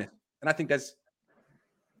saying A-. And I think that's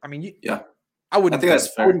 – I mean, yeah, I think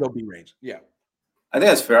that's fair. I wouldn't go B range. Yeah. I think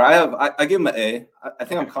that's fair. I give him an A. I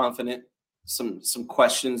think I'm confident. Some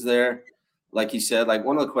questions there. like you said, like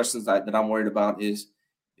one of the questions that I'm worried about is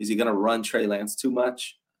he going to run Trey Lance too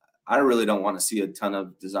much? I really don't want to see a ton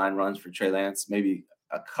of design runs for Trey Lance, maybe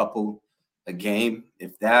a couple a game,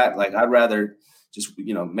 if that. Like, I'd rather just,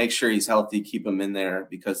 make sure he's healthy, keep him in there,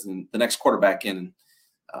 because the next quarterback in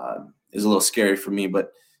is a little scary for me.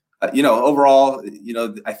 But, overall,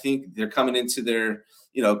 I think they're coming into their,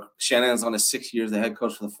 Shanahan's on his 6 years, the head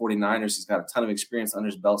coach for the 49ers. He's got a ton of experience under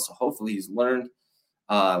his belt, so hopefully he's learned.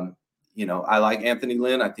 I like Anthony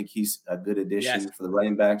Lynn. I think he's a good addition for the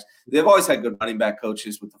running backs. They've always had good running back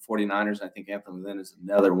coaches with the 49ers. I think Anthony Lynn is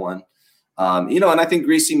another one. And I think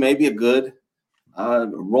Greasy may be a good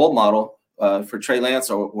role model for Trey Lance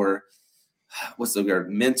or what's the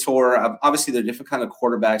word, mentor. Obviously, they're different kind of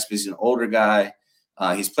quarterbacks, but he's an older guy.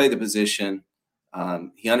 He's played the position.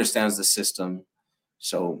 He understands the system.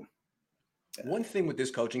 So one thing with this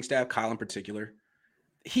coaching staff, Kyle in particular,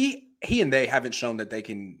 he and they haven't shown that they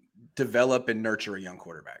can develop and nurture a young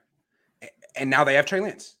quarterback. And now they have Trey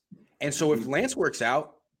Lance. And so if Lance works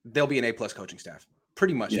out, they'll be an A+ coaching staff.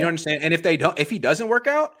 Pretty much. Yeah. You understand? And if he doesn't work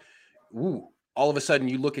out, all of a sudden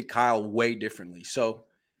you look at Kyle way differently. So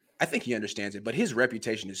I think he understands it, but his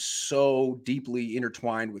reputation is so deeply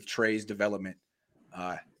intertwined with Trey's development.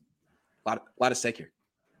 A lot at stake here.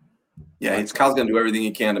 Yeah, Kyle's going to do everything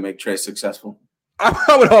he can to make Trey successful.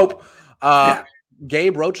 I would hope.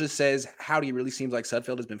 Gabe Rocha says, howdy, really seems like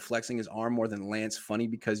Sudfeld has been flexing his arm more than Lance. Funny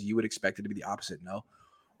because you would expect it to be the opposite. No.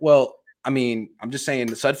 Well, I mean, I'm just saying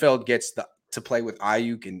Sudfeld gets to play with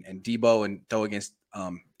Ayuk and Debo and throw against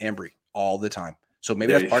Ambry all the time. So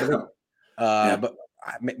maybe that's part of it. But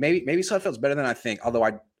maybe Sudfeld's better than I think, although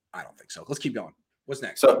I don't think so. Let's keep going. What's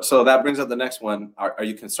next? So that brings up the next one. Are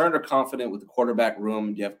you concerned or confident with the quarterback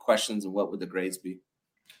room? Do you have questions, and what would the grades be?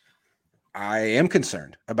 I am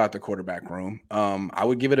concerned about the quarterback room. I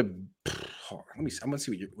would give it I'm gonna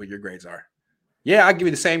see what your grades are. Yeah, I'll give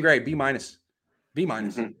you the same grade, B-. B-.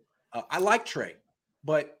 I like Trey,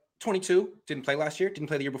 but 22, didn't play last year, didn't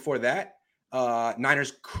play the year before that.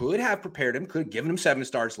 Niners could have prepared him, could have given him 7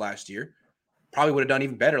 starts last year. Probably would have done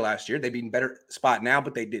even better last year. They'd be in a better spot now,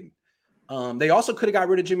 but they didn't. They also could have got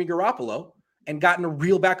rid of Jimmy Garoppolo and gotten a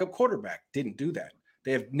real backup quarterback. Didn't do that.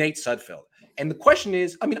 They have Nate Sudfeld. And the question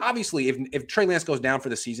is, I mean, obviously, if Trey Lance goes down for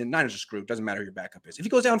the season, Niners are screwed. Doesn't matter who your backup is. If he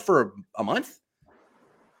goes down for a month,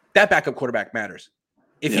 that backup quarterback matters.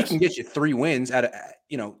 If he can get you 3 wins if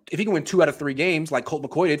he can win 2 out of 3 games like Colt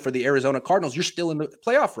McCoy did for the Arizona Cardinals, you're still in the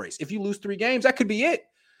playoff race. If you lose 3 games, that could be it.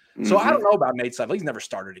 So I don't know about Nate Sudfeld. He's never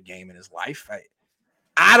started a game in his life.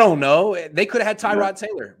 I don't know. They could have had Tyrod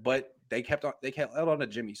Taylor, but they held on to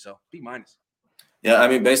Jimmy. So B-. Yeah, I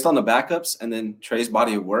mean, based on the backups and then Trey's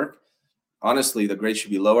body of work, honestly, the grade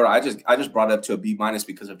should be lower. I just brought it up to a B-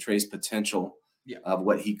 because of Trey's potential of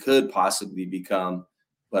what he could possibly become.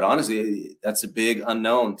 But honestly, that's a big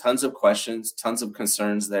unknown. Tons of questions, tons of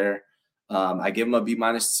concerns there. I give him a B-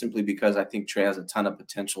 simply because I think Trey has a ton of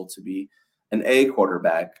potential to be an A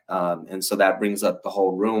quarterback. And so that brings up the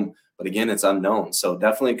whole room. But again, it's unknown. So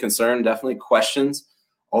definitely concern, definitely questions.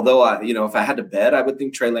 Although, if I had to bet, I would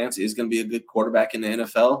think Trey Lance is going to be a good quarterback in the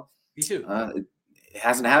NFL. Me too. It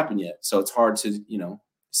hasn't happened yet. So it's hard to,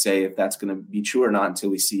 say if that's going to be true or not until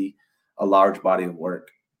we see a large body of work.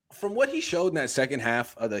 From what he showed in that second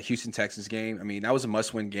half of the Houston Texans game, I mean, that was a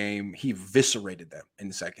must-win game. He eviscerated them in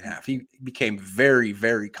the second half. He became very,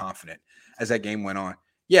 very confident as that game went on.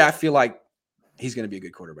 Yeah, I feel like he's going to be a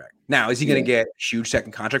good quarterback. Now, is he going to get a huge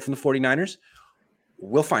second contract from the 49ers?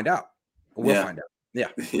 We'll find out. We'll find out. Yeah.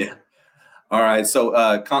 Yeah. All right.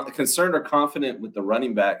 So concerned or confident with the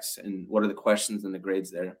running backs, and what are the questions and the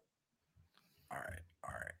grades there? All right.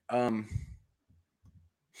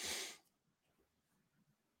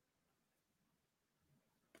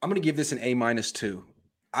 I'm going to give this an A- too.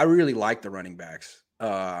 I really like the running backs.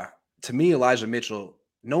 To me, Elijah Mitchell,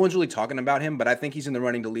 no one's really talking about him, but I think he's in the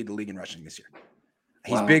running to lead the league in rushing this year.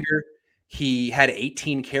 He's bigger. He had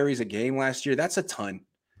 18 carries a game last year. That's a ton.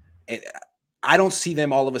 I don't see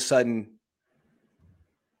them all of a sudden.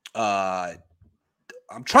 I'm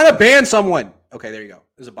trying to ban someone. Okay, there you go.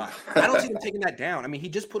 There's a bot. I don't see them taking that down. I mean, he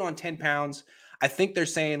just put on 10 pounds. I think they're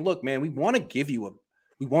saying, look, man, we want to give you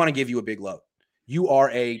a big load. You are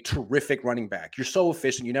a terrific running back. You're so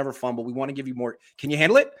efficient. You never fumble. We want to give you more. Can you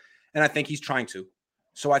handle it? And I think he's trying to.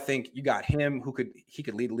 So I think you got him he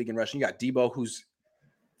could lead the league in rushing. You got Debo, who's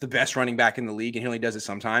the best running back in the league, and he only does it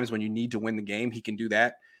sometimes when you need to win the game. He can do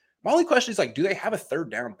that. My only question is, do they have a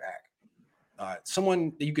third down back?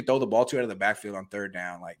 Someone that you could throw the ball to out of the backfield on third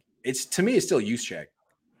down. To me, it's still use check.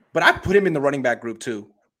 But I put him in the running back group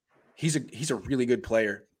too. He's a really good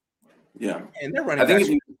player. Yeah. And they're running backs.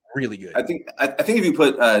 Really good. I think if you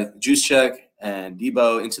put Juszczyk and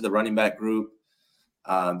Debo into the running back group,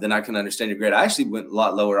 then I can understand your grade. I actually went a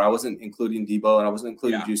lot lower. I wasn't including Debo and I wasn't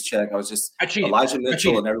including Juszczyk. I was just Elijah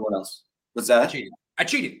Mitchell and everyone else. What's that? I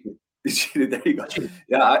cheated. You cheated. There you go.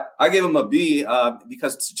 Yeah, I gave them a B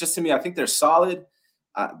because just to me, I think they're solid.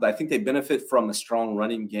 But I think they benefit from a strong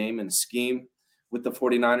running game and scheme with the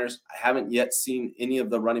 49ers. I haven't yet seen any of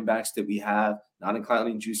the running backs that we have, not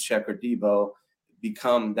including Juszczyk or Debo,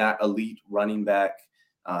 become that elite running back,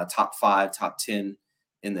 top 5, top 10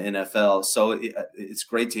 in the NFL. So it's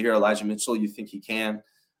great to hear Elijah Mitchell. You think he can.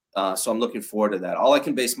 So I'm looking forward to that. All I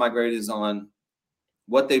can base my grade is on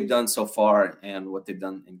what they've done so far and what they've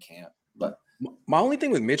done in camp. But my only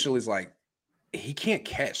thing with Mitchell is like he can't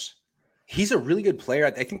catch. He's a really good player.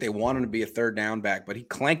 I think they want him to be a third down back, but he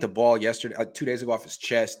clanked the ball yesterday, 2 days ago, off his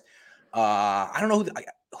chest. I don't know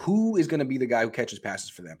who is going to be the guy who catches passes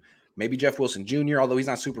for them. Maybe Jeff Wilson Jr., although he's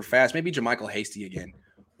not super fast. Maybe JaMychal Hasty again,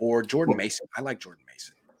 or Jordan Mason. I like Jordan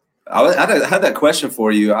Mason. I had that question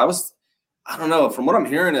for you. I don't know. From what I'm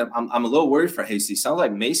hearing, I'm a little worried for Hasty. Sounds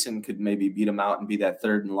like Mason could maybe beat him out and be that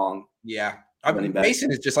third and long. Yeah. Mason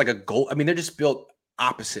is just like a goal. I mean, they're just built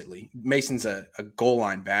oppositely. Mason's a goal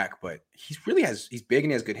line back, but he's big and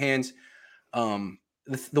he has good hands.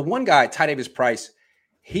 The one guy, Ty Davis Price,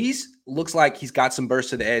 looks like he's got some burst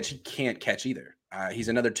to the edge. He can't catch either. He's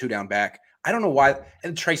another 2-down back. I don't know why.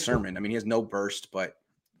 And Trey Sermon, I mean, he has no burst, but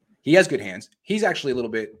he has good hands. He's actually a little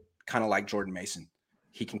bit kind of like Jordan Mason.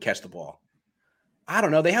 He can catch the ball. I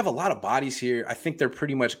don't know. They have a lot of bodies here. I think they're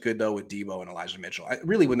pretty much good, though, with Debo and Elijah Mitchell.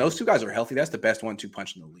 Really, when those two guys are healthy, that's the best 1-2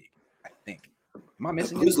 punch in the league, I think. Am I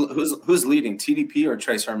missing who's leading, TDP or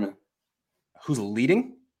Trey Sermon? Who's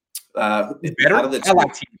leading? Better? I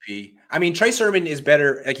like TDP. I mean, Trey Sermon is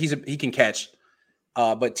better. Like he can catch.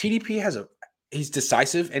 But TDP he's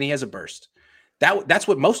decisive and he has a burst. That's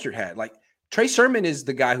what Mostert had. Like Trey Sermon is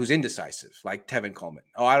the guy who's indecisive, like Tevin Coleman.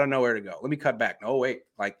 Oh, I don't know where to go. Let me cut back. No, wait.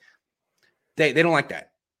 Like they don't like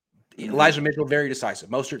that. Elijah Mitchell, very decisive.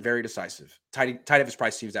 Mostert, very decisive. Ty Davis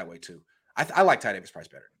Price seems that way too. I like Ty Davis Price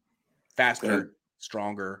better. Faster,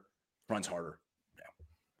 stronger, runs harder.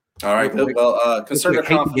 Yeah. All right. Good. Well, concerned or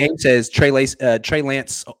confident? Game says Trey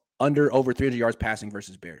Lance over 300 yards passing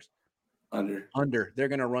versus Bears. Under. They're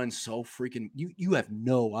gonna run so freaking. You have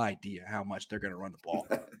no idea how much they're gonna run the ball.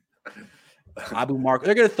 Abu Marco.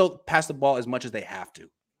 They're gonna pass the ball as much as they have to.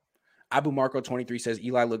 Abu Marco 23 says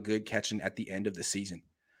Eli looked good catching at the end of the season.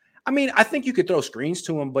 I mean, I think you could throw screens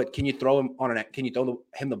to him, but can you throw him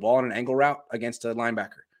him the ball on an angle route against a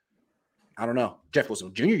linebacker? I don't know. Jeff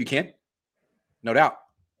Wilson Jr., you can. No doubt.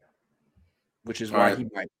 Which is why he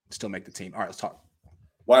might still make the team. All right, let's talk.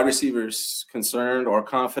 Wide receivers, concerned or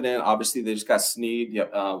confident? Obviously, they just got Snead.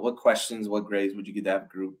 What questions, what grades would you give that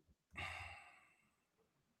group?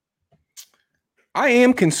 I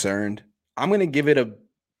am concerned. I'm going to give it a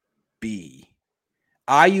B.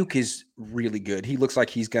 Ayuk is really good. He looks like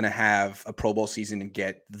he's going to have a Pro Bowl season and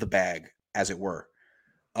get the bag, as it were.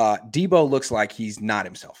 Debo looks like he's not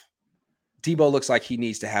himself. Debo looks like he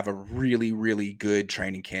needs to have a really, really good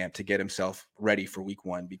training camp to get himself ready for week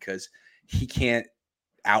 1 because he can't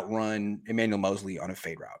outrun Emmanuel Mosley on a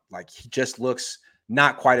fade route. Like he just looks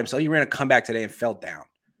not quite himself. He ran a comeback today and fell down.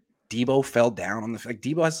 Debo fell down on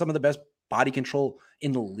Debo has some of the best body control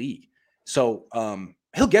in the league. So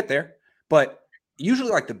he'll get there, but usually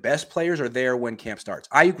like the best players are there when camp starts.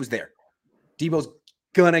 Ayuk was there. Debo's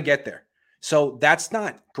gonna get there. So that's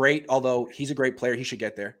not great, although he's a great player. He should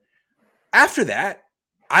get there. After that,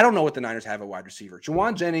 I don't know what the Niners have at wide receiver.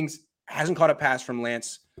 Jawan Jennings hasn't caught a pass from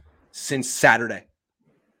Lance since Saturday.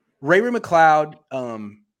 Ray McLeod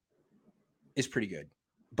is pretty good,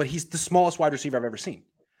 but he's the smallest wide receiver I've ever seen.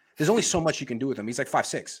 There's only so much you can do with him. He's like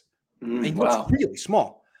 5'6". He looks really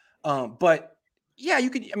small. But yeah, you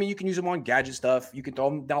can use him on gadget stuff. You can throw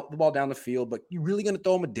him the ball down the field, but you really going to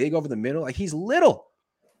throw him a dig over the middle? Like he's little.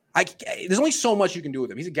 There's only so much you can do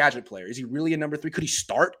with him. He's a gadget player. Is he really a number 3? Could he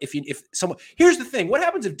start if someone? Here's the thing: what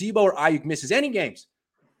happens if Debo or Ayuk misses any games?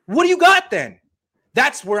 What do you got then?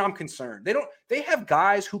 That's where I'm concerned. They have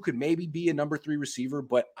guys who could maybe be a number 3 receiver,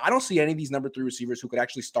 but I don't see any of these number 3 receivers who could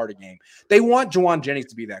actually start a game. They want Jawan Jennings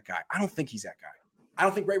to be that guy. I don't think he's that guy. I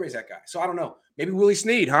don't think Ray Ray's that guy. So I don't know. Maybe Willie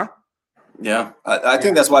Snead, huh? Yeah, I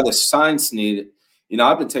think that's why they signed Snead.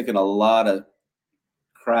 I've been taking a lot of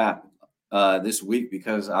crap this week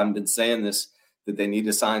because I've been saying this, that they need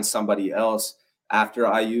to sign somebody else after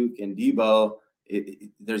Ayuk and Debo.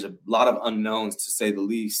 There's a lot of unknowns, to say the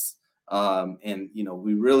least. And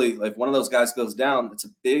we really, if one of those guys goes down, it's a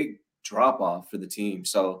big drop off for the team.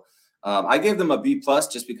 So I gave them a B+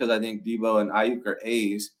 just because I think Debo and Ayuk are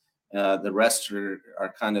A's. The rest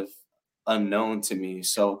are kind of unknown to me.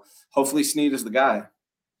 So hopefully Snead is the guy.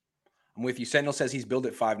 I'm with you. Sentinel says he's built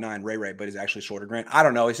at 5'9", Ray, but is actually shorter. Grant, I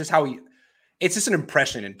don't know. It's just it's just an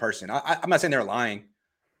impression in person. I'm not saying they're lying,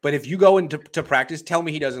 but if you go into practice, tell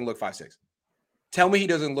me he doesn't look 5'6". Tell me he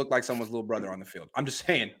doesn't look like someone's little brother on the field. I'm just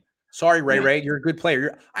saying. Sorry, Ray, you're a good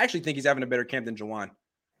player. I actually think he's having a better camp than Jawan,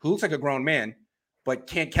 who looks like a grown man, but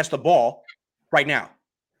can't catch the ball right now.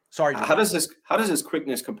 Sorry, Jawan. How does his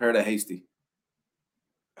quickness compare to Hasty?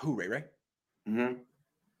 Who, Ray? Mm-hmm.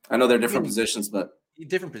 I know they're different positions, but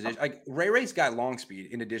different positions. Like Ray's got long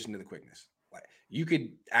speed in addition to the quickness. Like you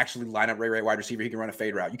could actually line up Ray wide receiver. He can run a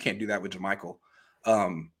fade route. You can't do that with Jermichael.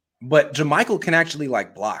 But Jermichael can actually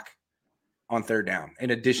like block on third down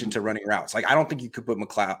in addition to running routes. Like I don't think you could put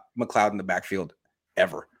McLeod in the backfield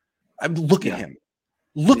ever. Look at him.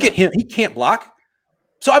 Look at him. He can't block.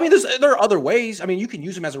 So, I mean, there are other ways. I mean, you can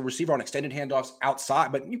use him as a receiver on extended handoffs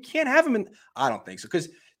outside, but you can't have him in – I don't think so because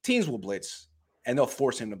teams will blitz and they'll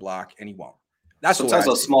force him to block and he won't. That's sometimes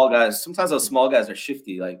those small guys are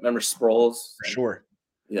shifty. Like, remember Sproles? For sure.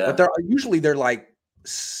 Yeah. But they're like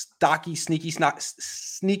stocky, sneaky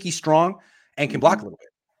strong and can block a little bit.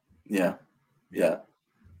 Yeah.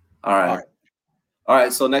 All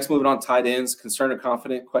right. So next, moving on, tight ends. Concerned or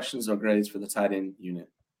confident? Questions or grades for the tight end unit?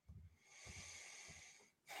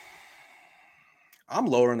 I'm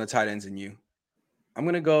lower on the tight ends than you. I'm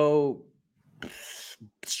gonna go B-.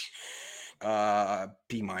 I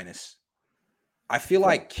feel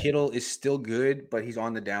like Kittle is still good, but he's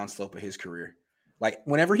on the downslope of his career. Like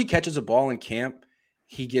whenever he catches a ball in camp,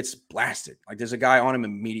 he gets blasted. Like there's a guy on him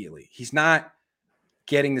immediately. He's not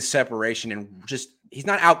getting the separation and he's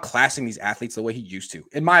not outclassing these athletes the way he used to.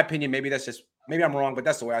 In my opinion, maybe I'm wrong, but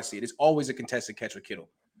that's the way I see it. It's always a contested catch with Kittle.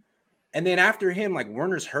 And then after him, like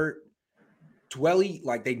Werner's hurt. Dwelly,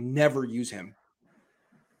 like they never use him.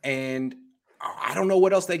 And I don't know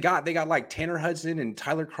what else they got. They got like Tanner Hudson and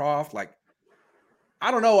Tyler Kroft. Like,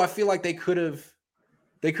 I don't know. I feel like they could have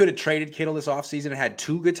traded Kittle this offseason and had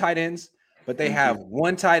two good tight ends, but they have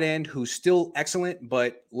one tight end who's still excellent,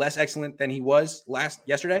 but less excellent than he was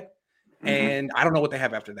yesterday. And I don't know what they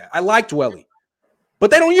have after that. I like Dwelly, but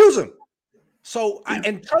they don't use him. So,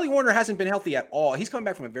 and Charlie Warner hasn't been healthy at all. He's coming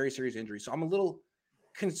back from a very serious injury. So I'm a little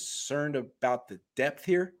concerned about the depth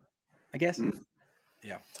here, I guess.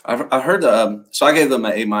 Yeah. I've heard so I gave them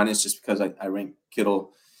an A- just because I ranked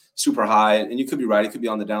Kittle super high, and you could be right. He could be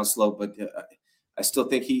on the downslope, but I still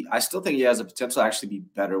think he has the potential to actually be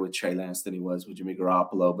better with Trey Lance than he was with Jimmy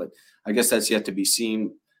Garoppolo, but I guess that's yet to be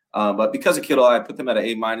seen. But because of Kittle, I put them at an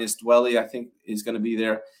A-. Dwelly, I think, is going to be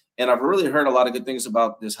there. And I've really heard a lot of good things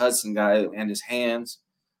about this Hudson guy and his hands.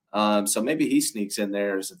 So maybe he sneaks in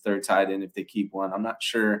there as a third tight end if they keep one. I'm not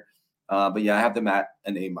sure. But yeah, I have them at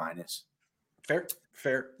an A-.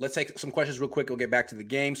 Fair. Let's take some questions real quick. We'll get back to the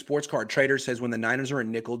game. Sports Card Trader says when the Niners are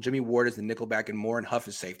in nickel, Jimmy Ward is the nickel back and Moore and Huff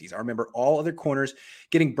is safeties. I remember all other corners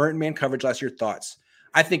getting burnt man coverage last year. Thoughts?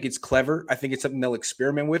 I think it's clever. I think it's something they'll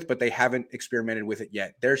experiment with, but they haven't experimented with it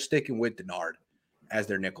yet. They're sticking with Denard as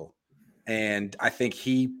their nickel. And I think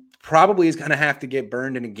he probably is going to have to get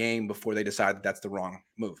burned in a game before they decide that that's the wrong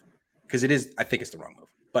move. Because I think it's the wrong move.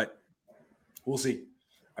 But we'll see.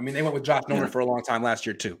 I mean, they went with Josh Norman for a long time last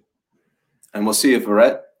year too. And we'll see if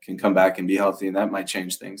Verrett can come back and be healthy, and that might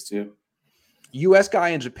change things too. U.S. guy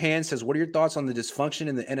in Japan says, what are your thoughts on the dysfunction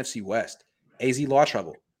in the NFC West? AZ law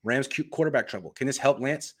trouble, Rams quarterback trouble. Can this help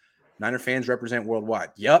Lance? Niner fans represent worldwide.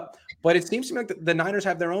 Yep. But it seems to me like the Niners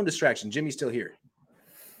have their own distraction. Jimmy's still here.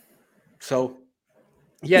 So,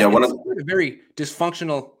 it's a very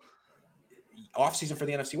dysfunctional offseason for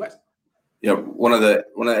the NFC West. Yeah, one of the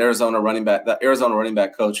Arizona running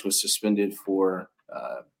back coach was suspended for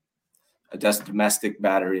a domestic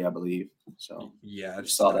battery, I believe. So yeah, I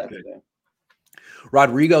just saw that today.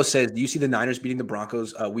 Rodrigo says, do you see the Niners beating the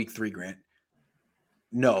Broncos week 3, Grant?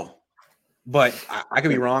 No, but I could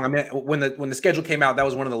be wrong. I mean, when the schedule came out, that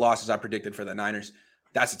was one of the losses I predicted for the Niners.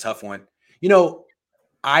 That's a tough one. You know,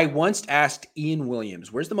 I once asked Ian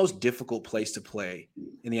Williams, where's the most difficult place to play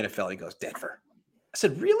in the NFL? He goes, Denver. I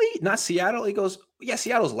said, really? Not Seattle? He goes, yeah,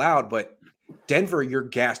 Seattle's loud, but Denver, you're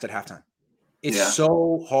gassed at halftime. It's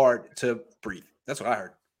so hard to breathe. That's what I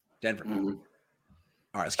heard. Denver. All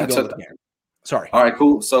right, let's keep going with the game. Sorry. All right,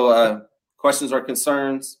 cool. So questions or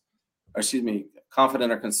concerns,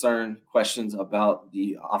 confident or concerned questions about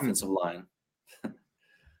the offensive line.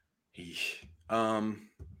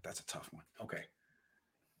 That's a tough one. Okay.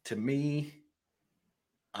 To me,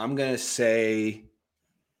 I'm going to say,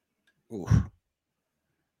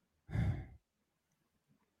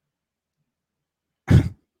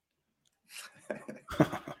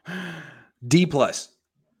 D+.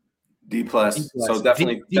 D plus. D+. So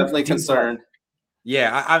definitely concerned.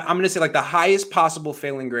 Yeah, I'm going to say like the highest possible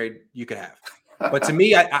failing grade you could have. But to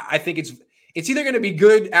me, I think it's either going to be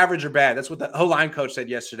good, average, or bad. That's what the O-line coach said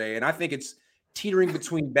yesterday, and I think it's teetering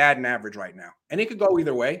between bad and average right now, and it could go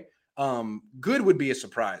either way. Good would be a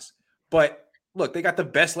surprise, but look, they got the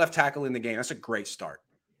best left tackle in the game. That's a great start.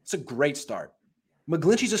 It's a great start.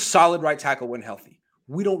 McGlinchey's a solid right tackle when healthy.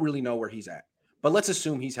 We don't really know where he's at, but let's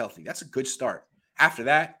assume he's healthy. That's a good start. After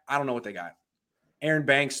that, I don't know what they got. Aaron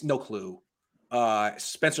Banks, no clue.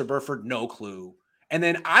 Spencer Burford, no clue. And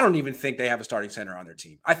then I don't even think they have a starting center on their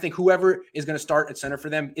team. I think whoever is going to start at center for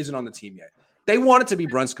them isn't on the team yet. They want it to be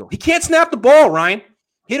Brunskill. He can't snap the ball, Ryan.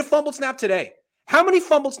 He had a fumbled snap today. How many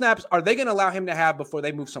fumbled snaps are they going to allow him to have before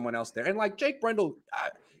they move someone else there? And like Jake Brendel,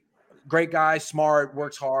 great guy, smart,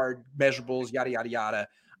 works hard, measurables, yada, yada, yada.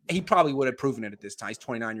 He probably would have proven it at this time. He's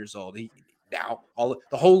 29 years old. Now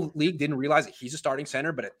the whole league didn't realize that he's a starting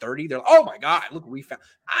center, but at 30, they're like, oh my God, look what we found.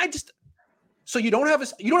 So you don't have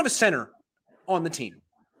a center on the team.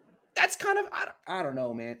 That's kind of I don't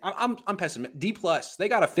know, man. I'm pessimistic. D plus. They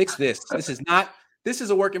got to fix this. This is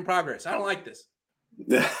a work in progress. I don't like this.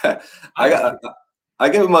 I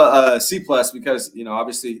give him a C plus because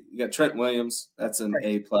obviously you got Trent Williams. That's an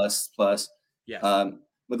A plus. Yeah.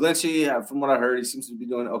 McGlinchey, from what I heard, he seems to be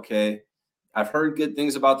doing okay. I've heard good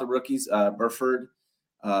things about the rookies, Burford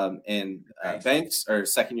and Banks, or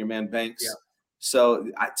second-year man Banks. Yeah. So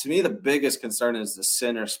to me, the biggest concern is the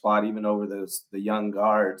center spot, even over the young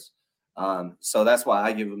guards. So that's why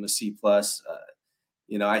I give them a C plus.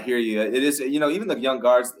 I hear you. It is, even the young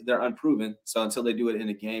guards, they're unproven. So until they do it in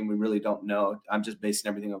a game, we really don't know. I'm just basing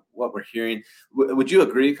everything on what we're hearing. Would you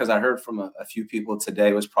agree? Because I heard from a few people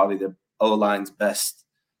today was probably the O-line's best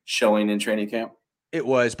showing in training camp. It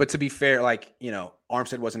was, but to be fair,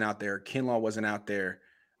 Armstead wasn't out there. Kinlaw wasn't out there.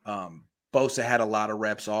 Bosa had a lot of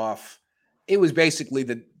reps off. It was basically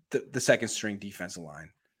the second string defensive line.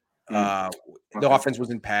 The offense was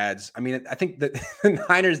in pads. I mean, I think that the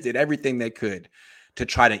Niners did everything they could to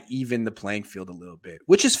try to even the playing field a little bit,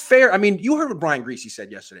 which is fair. I mean, you heard what Brian Greasy said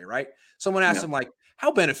yesterday, right? Someone asked him,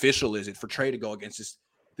 how beneficial is it for Trey to go against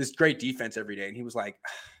this great defense every day? And he was like,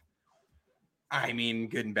 I mean,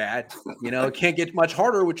 good and bad. It can't get much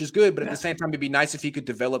harder, which is good. But at the same time, it'd be nice if he could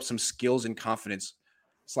develop some skills and confidence.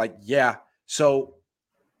 It's like, yeah. So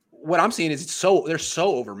what I'm seeing is they're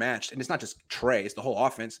so overmatched. And it's not just Trey, it's the whole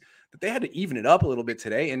offense, that they had to even it up a little bit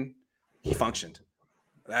today, and he functioned.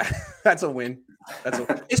 That's a win.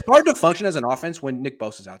 It's hard to function as an offense when Nick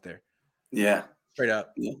Bosa's out there. Yeah. Straight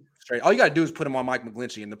up. Yeah. Straight. All you got to do is put him on Mike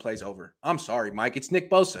McGlinchey and the play's over. I'm sorry, Mike. It's Nick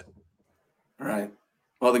Bosa. Right.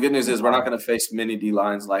 Well, the good news is we're not going to face many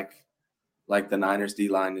D-lines like the Niners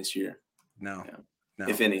D-line this year. No.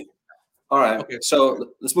 If any. All right. Okay.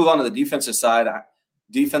 So let's move on to the defensive side.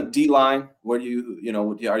 D-line, where are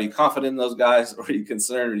you confident in those guys, or are you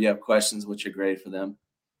concerned, or do you have questions? What's your grade for them?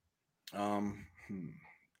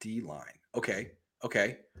 D-line.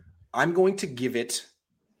 Okay. I'm going to give it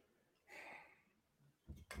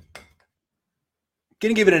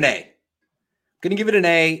an A. Going to give it an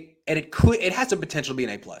A, and it has the potential to be an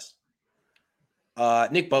A plus.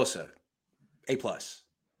 Nick Bosa, A plus.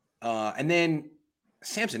 And then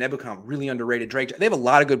Samson Ebukam, really underrated. Drake, they have a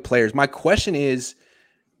lot of good players. My question is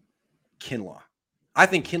Kinlaw. I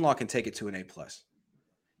think Kinlaw can take it to an A plus.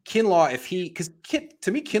 Kinlaw,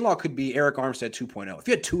 to me, Kinlaw could be Eric Armstead 2.0. If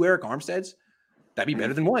you had two Eric Armsteads, that'd be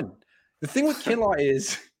better than one. The thing with Kinlaw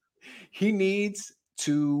is he needs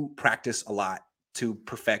to practice a lot to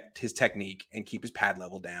perfect his technique and keep his pad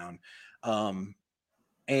level down.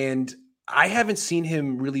 And I haven't seen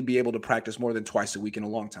him really be able to practice more than twice a week in a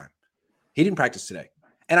long time. He didn't practice today.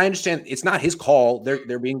 And I understand it's not his call.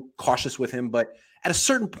 They're being cautious with him, but at a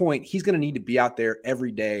certain point, he's going to need to be out there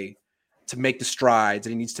every day to make the strides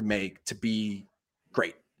that he needs to make to be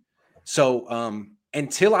great. So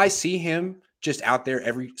until I see him just out there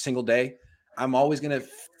every single day, I'm always going to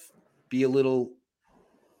be a little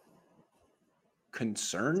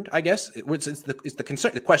concerned, I guess. It's the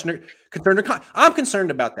concern, the question, concerned or I'm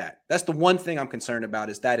concerned about that. That's the one thing I'm concerned about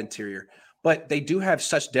is that interior. But they do have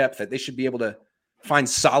such depth that they should be able to find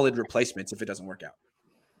solid replacements if it doesn't work out.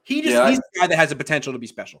 He's the guy that has the potential to be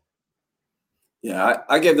special. Yeah,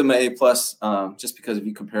 I gave them an A plus just because if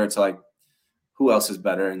you compare it to like who else is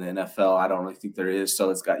better in the NFL, I don't really think there is. So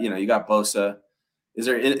it's got you got Bosa. Is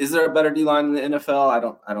there a better D line in the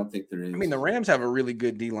NFL? I don't think there is. I mean, the Rams have a really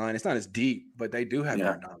good D line. It's not as deep, but they do have.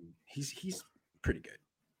 Yeah. He's pretty good.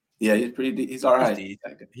 Yeah, he's all right.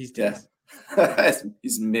 He's Yeah. decent.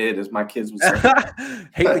 He's mid, as my kids would say.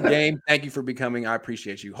 Hate the game. Thank you for becoming. I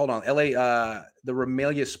appreciate you. Hold on. LA, the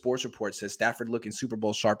Ramelia Sports Report says Stafford looking Super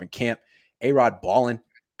Bowl sharp in camp. A-Rod balling.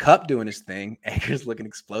 Cup doing his thing. Akers looking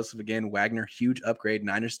explosive again. Wagner, huge upgrade.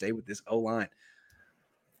 Niners stay with this O-line.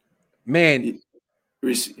 Man.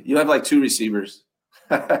 You have like 2 receivers.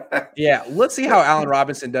 Yeah, let's see how Allen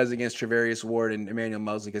Robinson does against Travarius Ward and Emmanuel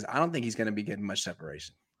Mosley, because I don't think he's going to be getting much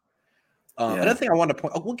separation. Another thing I want to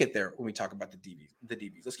point, we'll get there when we talk about the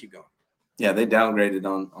DBs. Let's keep going. Yeah, they downgraded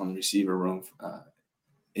on receiver room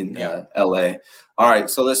in LA. All right,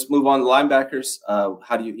 so let's move on to linebackers.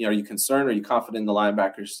 How do are you concerned? Are you confident in the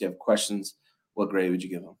linebackers? Do you have questions? What grade would you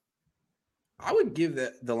give them? I would give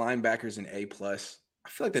the linebackers an A+. I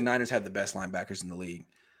feel like the Niners have the best linebackers in the league.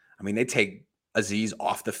 I mean, they take Azeez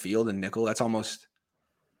off the field and nickel. That's almost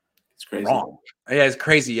crazy. Wrong. Yeah, it's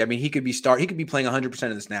crazy. I mean, he could be playing 100%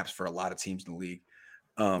 of the snaps for a lot of teams in the league.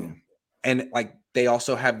 And like they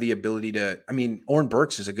also have the ability to, I mean, Oren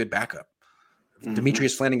Burks is a good backup.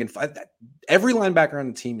 Demetrius Flanagan, every linebacker on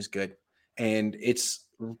the team is good. And it's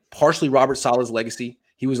partially Robert Saleh's legacy.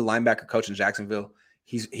 He was a linebacker coach in Jacksonville.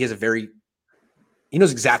 He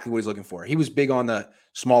knows exactly what he's looking for. He was big on the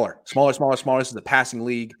smaller. This is the passing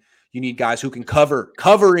league. You need guys who can cover.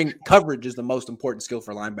 Coverage is the most important skill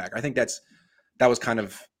for a linebacker. I think that was kind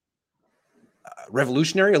of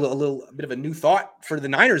revolutionary, a little bit of a new thought for the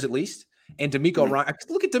Niners, at least. And D'Amico Ryan,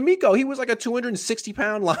 look at D'Amico. He was like a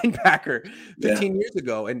 260-pound linebacker 15 years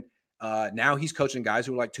ago. And now he's coaching guys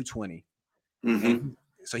who are like 220.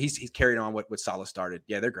 So he's carried on what Saleh started.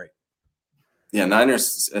 Yeah, they're great. Yeah,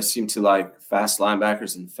 Niners seem to like fast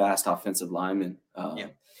linebackers and fast offensive linemen.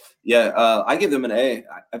 I give them an A.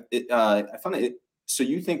 I find it. So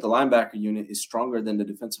you think the linebacker unit is stronger than the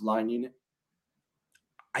defensive line unit?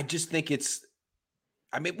 I just think it's.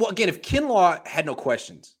 I mean, well, again, if Kinlaw had no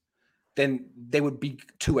questions, then they would be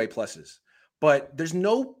 2 A+. But there's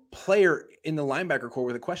no player in the linebacker core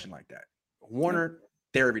with a question like that. Warner,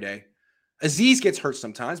 there every day. Azeez gets hurt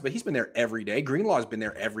sometimes, but he's been there every day. Greenlaw's been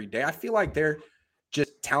there every day. I feel like they're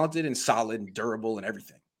just talented and solid and durable and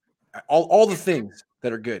everything. All the things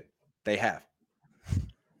that are good, they have.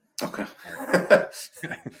 Okay.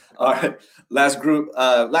 All right. Last group,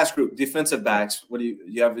 defensive backs. What do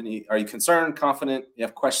you have any? Are you concerned, confident? You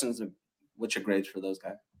have questions? What's your grades for those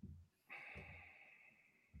guys?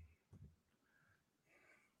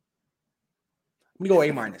 I'm gonna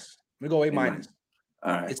go A-.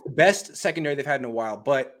 All right. It's the best secondary they've had in a while,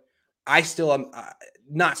 but I still am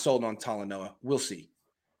not sold on Talanoa. We'll see.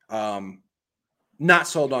 Not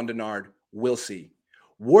sold on Denard. We'll see.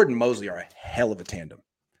 Ward and Mosley are a hell of a tandem.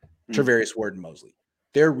 Travarius Ward and Mosley.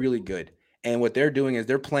 They're really good. And what they're doing is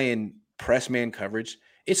they're playing press man coverage.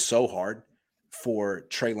 It's so hard for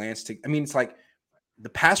Trey Lance to – I mean, it's like the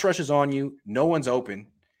pass rush is on you. No one's open.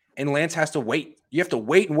 And Lance has to wait. You have to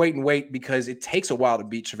wait because it takes a while to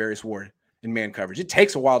beat Travarius Ward in man coverage. It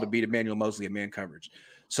takes a while to beat Emmanuel Mosley in man coverage.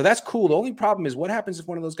 So that's cool. The only problem is what happens if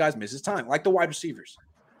one of those guys misses time, like the wide receivers.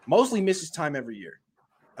 Mosley misses time every year.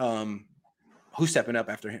 Who's stepping up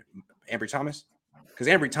after him? Ambry Thomas? Because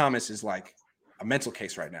Ambry Thomas is like a mental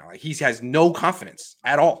case right now. Like he has no confidence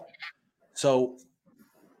at all. So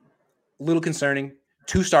a little concerning.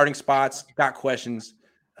 2 starting spots, got questions.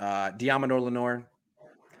 Diamador Lenore.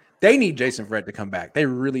 They need Jason Verrett to come back. They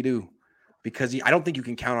really do. Because I don't think you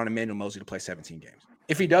can count on Emmanuel Mosley to play 17 games.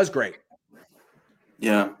 If he does, great.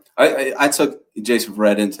 Yeah. I took Jason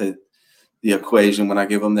Verrett into the equation when I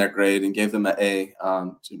gave them their grade and gave them an A.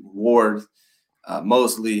 Ward,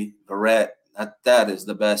 Mosley, Verrett, that is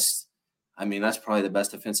the best. I mean, that's probably the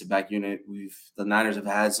best defensive back unit the Niners have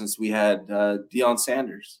had since we had Deion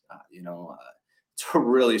Sanders. It's a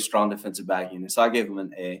really strong defensive back unit. So I gave them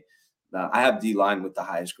an A. I have D-line with the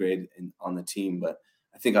highest grade on the team, but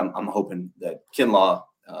I think I'm hoping that Kinlaw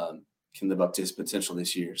can live up to his potential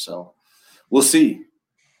this year. So we'll see.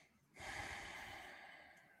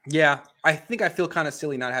 Yeah, I think I feel kind of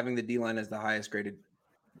silly not having the D-line as the highest graded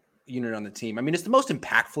unit on the team. I mean, it's the most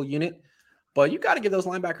impactful unit, but you got to give those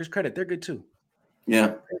linebackers credit. They're good too. Yeah.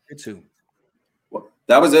 They're good too. Well,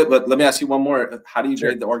 that was it, but let me ask you one more. How do you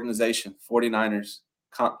grade the organization, 49ers?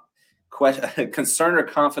 Concerned or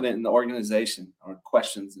confident in the organization, or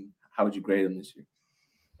questions, and how would you grade them this year?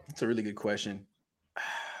 That's a really good question.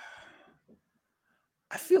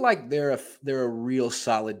 I feel like they're a real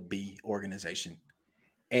solid B organization.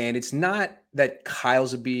 And it's not that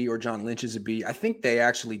Kyle's a B or John Lynch is a B. I think they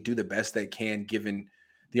actually do the best they can given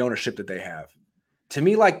the ownership that they have. To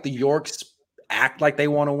me, like the Yorks act like they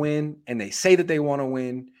want to win and they say that they want to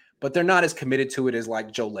win, but they're not as committed to it as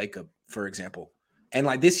like Joe Lacob, for example. And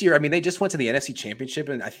like this year, I mean, they just went to the NFC Championship,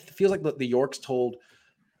 and I feel like the Yorks told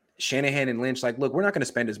Shanahan and Lynch, like, look, we're not going to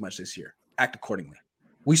spend as much this year. Act accordingly.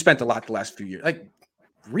 We spent a lot the last few years. Like,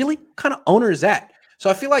 really? What kind of owner is that? So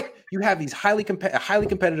I feel like you have these highly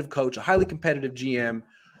competitive coach, a highly competitive GM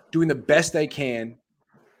doing the best they can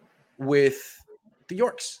with the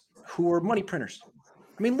Yorks, who are money printers.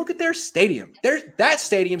 I mean, look at their stadium. That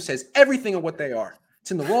stadium says everything of what they are.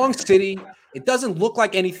 It's in the wrong city. It doesn't look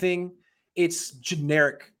like anything. It's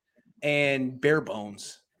generic and bare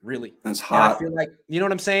bones, really. It's hot. And I feel like, you know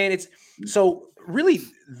what I'm saying? It's so really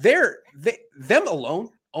them alone,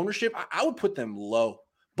 ownership, I would put them low.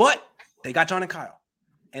 But they got John and Kyle.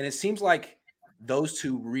 And it seems like those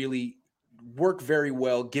two really work very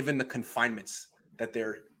well given the confinements that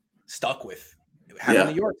they're stuck with having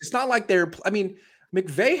New York. It's not like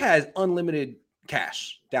McVay has unlimited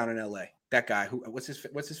cash down in LA. That guy what's his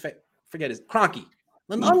forget his Kroenke.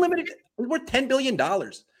 Unlimited, worth $10 billion.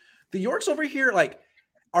 The Yorks over here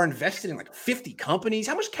are invested in 50 companies.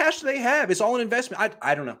 How much cash do they have? It's all an investment.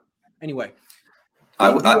 I don't know. Anyway,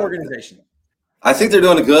 the organization. I think they're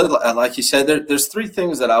doing good. Like you said, there's three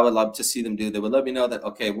things that I would love to see them do. They would let me know that,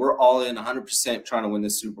 okay, we're all in 100% trying to win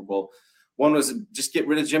this Super Bowl. One was just get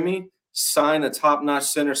rid of Jimmy, sign a top-notch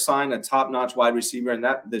center, sign a top-notch wide receiver, and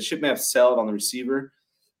that the ship may have sailed on the receiver.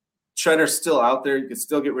 Shredder's still out there. You can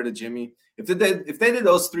still get rid of Jimmy. If they did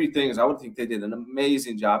those three things, I would think they did an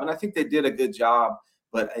amazing job. And I think they did a good job,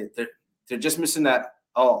 but they're just missing that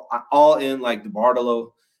all in like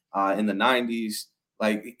DeBartolo in the 90s.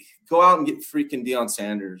 Like, go out and get freaking Deion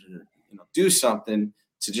Sanders or do something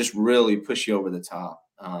to just really push you over the top.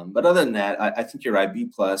 But other than that, I think you're right, B+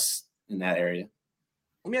 in that area.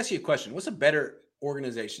 Let me ask you a question. What's a better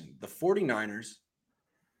organization? The 49ers,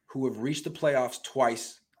 who have reached the playoffs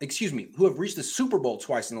twice, who have reached the Super Bowl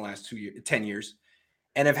twice in the last 10 years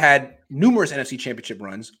and have had numerous NFC championship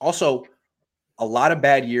runs, also a lot of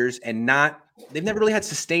bad years, and they've never really had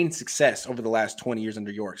sustained success over the last 20 years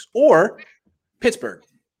under Yorks, or Pittsburgh,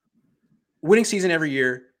 winning season every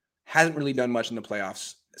year, hasn't really done much in the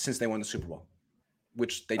playoffs since they won the Super Bowl,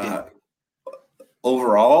 which they did.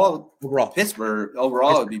 Overall, Pittsburgh. It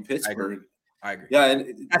would be Pittsburgh. I agree. Yeah,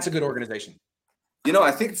 and that's a good organization.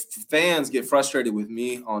 I think fans get frustrated with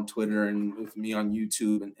me on Twitter and with me on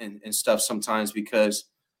YouTube and stuff sometimes because,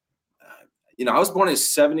 I was born in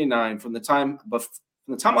 '79. From the time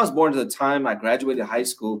I was born to the time I graduated high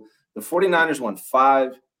school, the 49ers won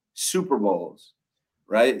 5 Super Bowls,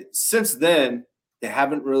 right? Since then, they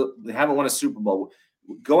haven't won a Super Bowl.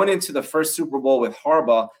 Going into the first Super Bowl with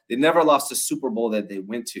Harbaugh, they never lost a Super Bowl that they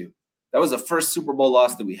went to. That was the first Super Bowl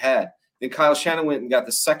loss that we had. Then Kyle Shanahan went and got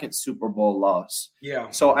the second Super Bowl loss.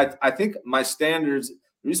 Yeah. So I think my standards,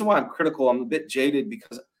 the reason why I'm critical, I'm a bit jaded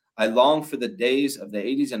because I long for the days of the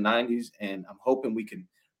 80s and 90s, and I'm hoping we can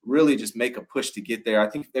really just make a push to get there. I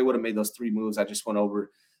think if they would have made those 3 moves I just went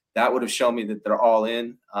over, that would have shown me that they're all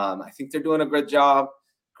in. I think they're doing a great job.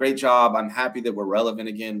 I'm happy that we're relevant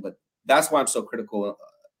again, but that's why I'm so critical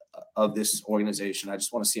of this organization. I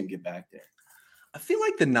just want to see them get back there. I feel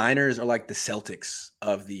like the Niners are like the Celtics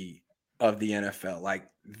of the NFL. Like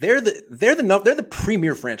they're the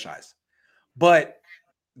premier franchise, but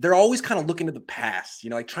they're always kind of looking to the past,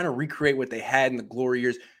 trying to recreate what they had in the glory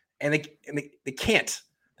years, and they can't.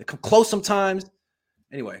 They come close sometimes.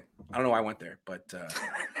 Anyway, I don't know why I went there, but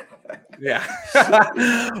yeah.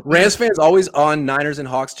 Rams fans always on Niners and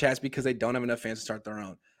Hawks chats because they don't have enough fans to start their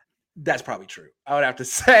own. That's probably true. I would have to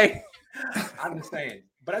say. I'm just saying,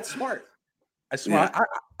 but that's smart. Yeah.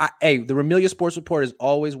 Hey, the Remilia Sports Report is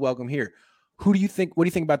always welcome here. What do you think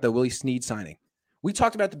about the Willie Snead signing? We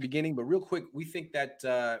talked about at the beginning, but real quick, we think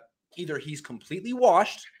that either he's completely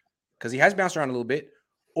washed because he has bounced around a little bit,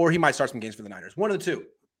 or he might start some games for the Niners. One of the two.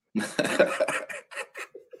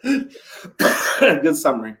 Good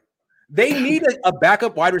summary. They need a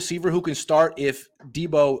backup wide receiver who can start if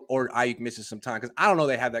Debo or Ayuk misses some time, because I don't know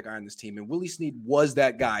they have that guy on this team. And Willie Snead was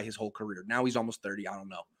that guy his whole career. Now he's almost 30. I don't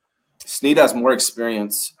know. Snead has more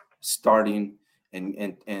experience starting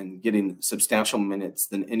and getting substantial minutes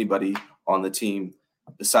than anybody on the team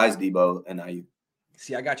besides Debo and Ayuk.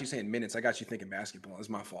 See, I got you saying minutes. I got you thinking basketball. It's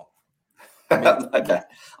my fault. Okay.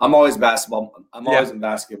 I'm always basketball. I'm always in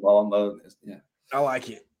basketball. I like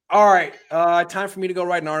it. All right. Time for me to go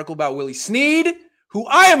write an article about Willie Snead, who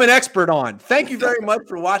I am an expert on. Thank you very much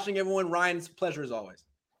for watching, everyone. Ryan, it's a pleasure as always.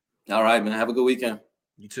 All right, man. Have a good weekend.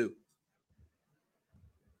 You too.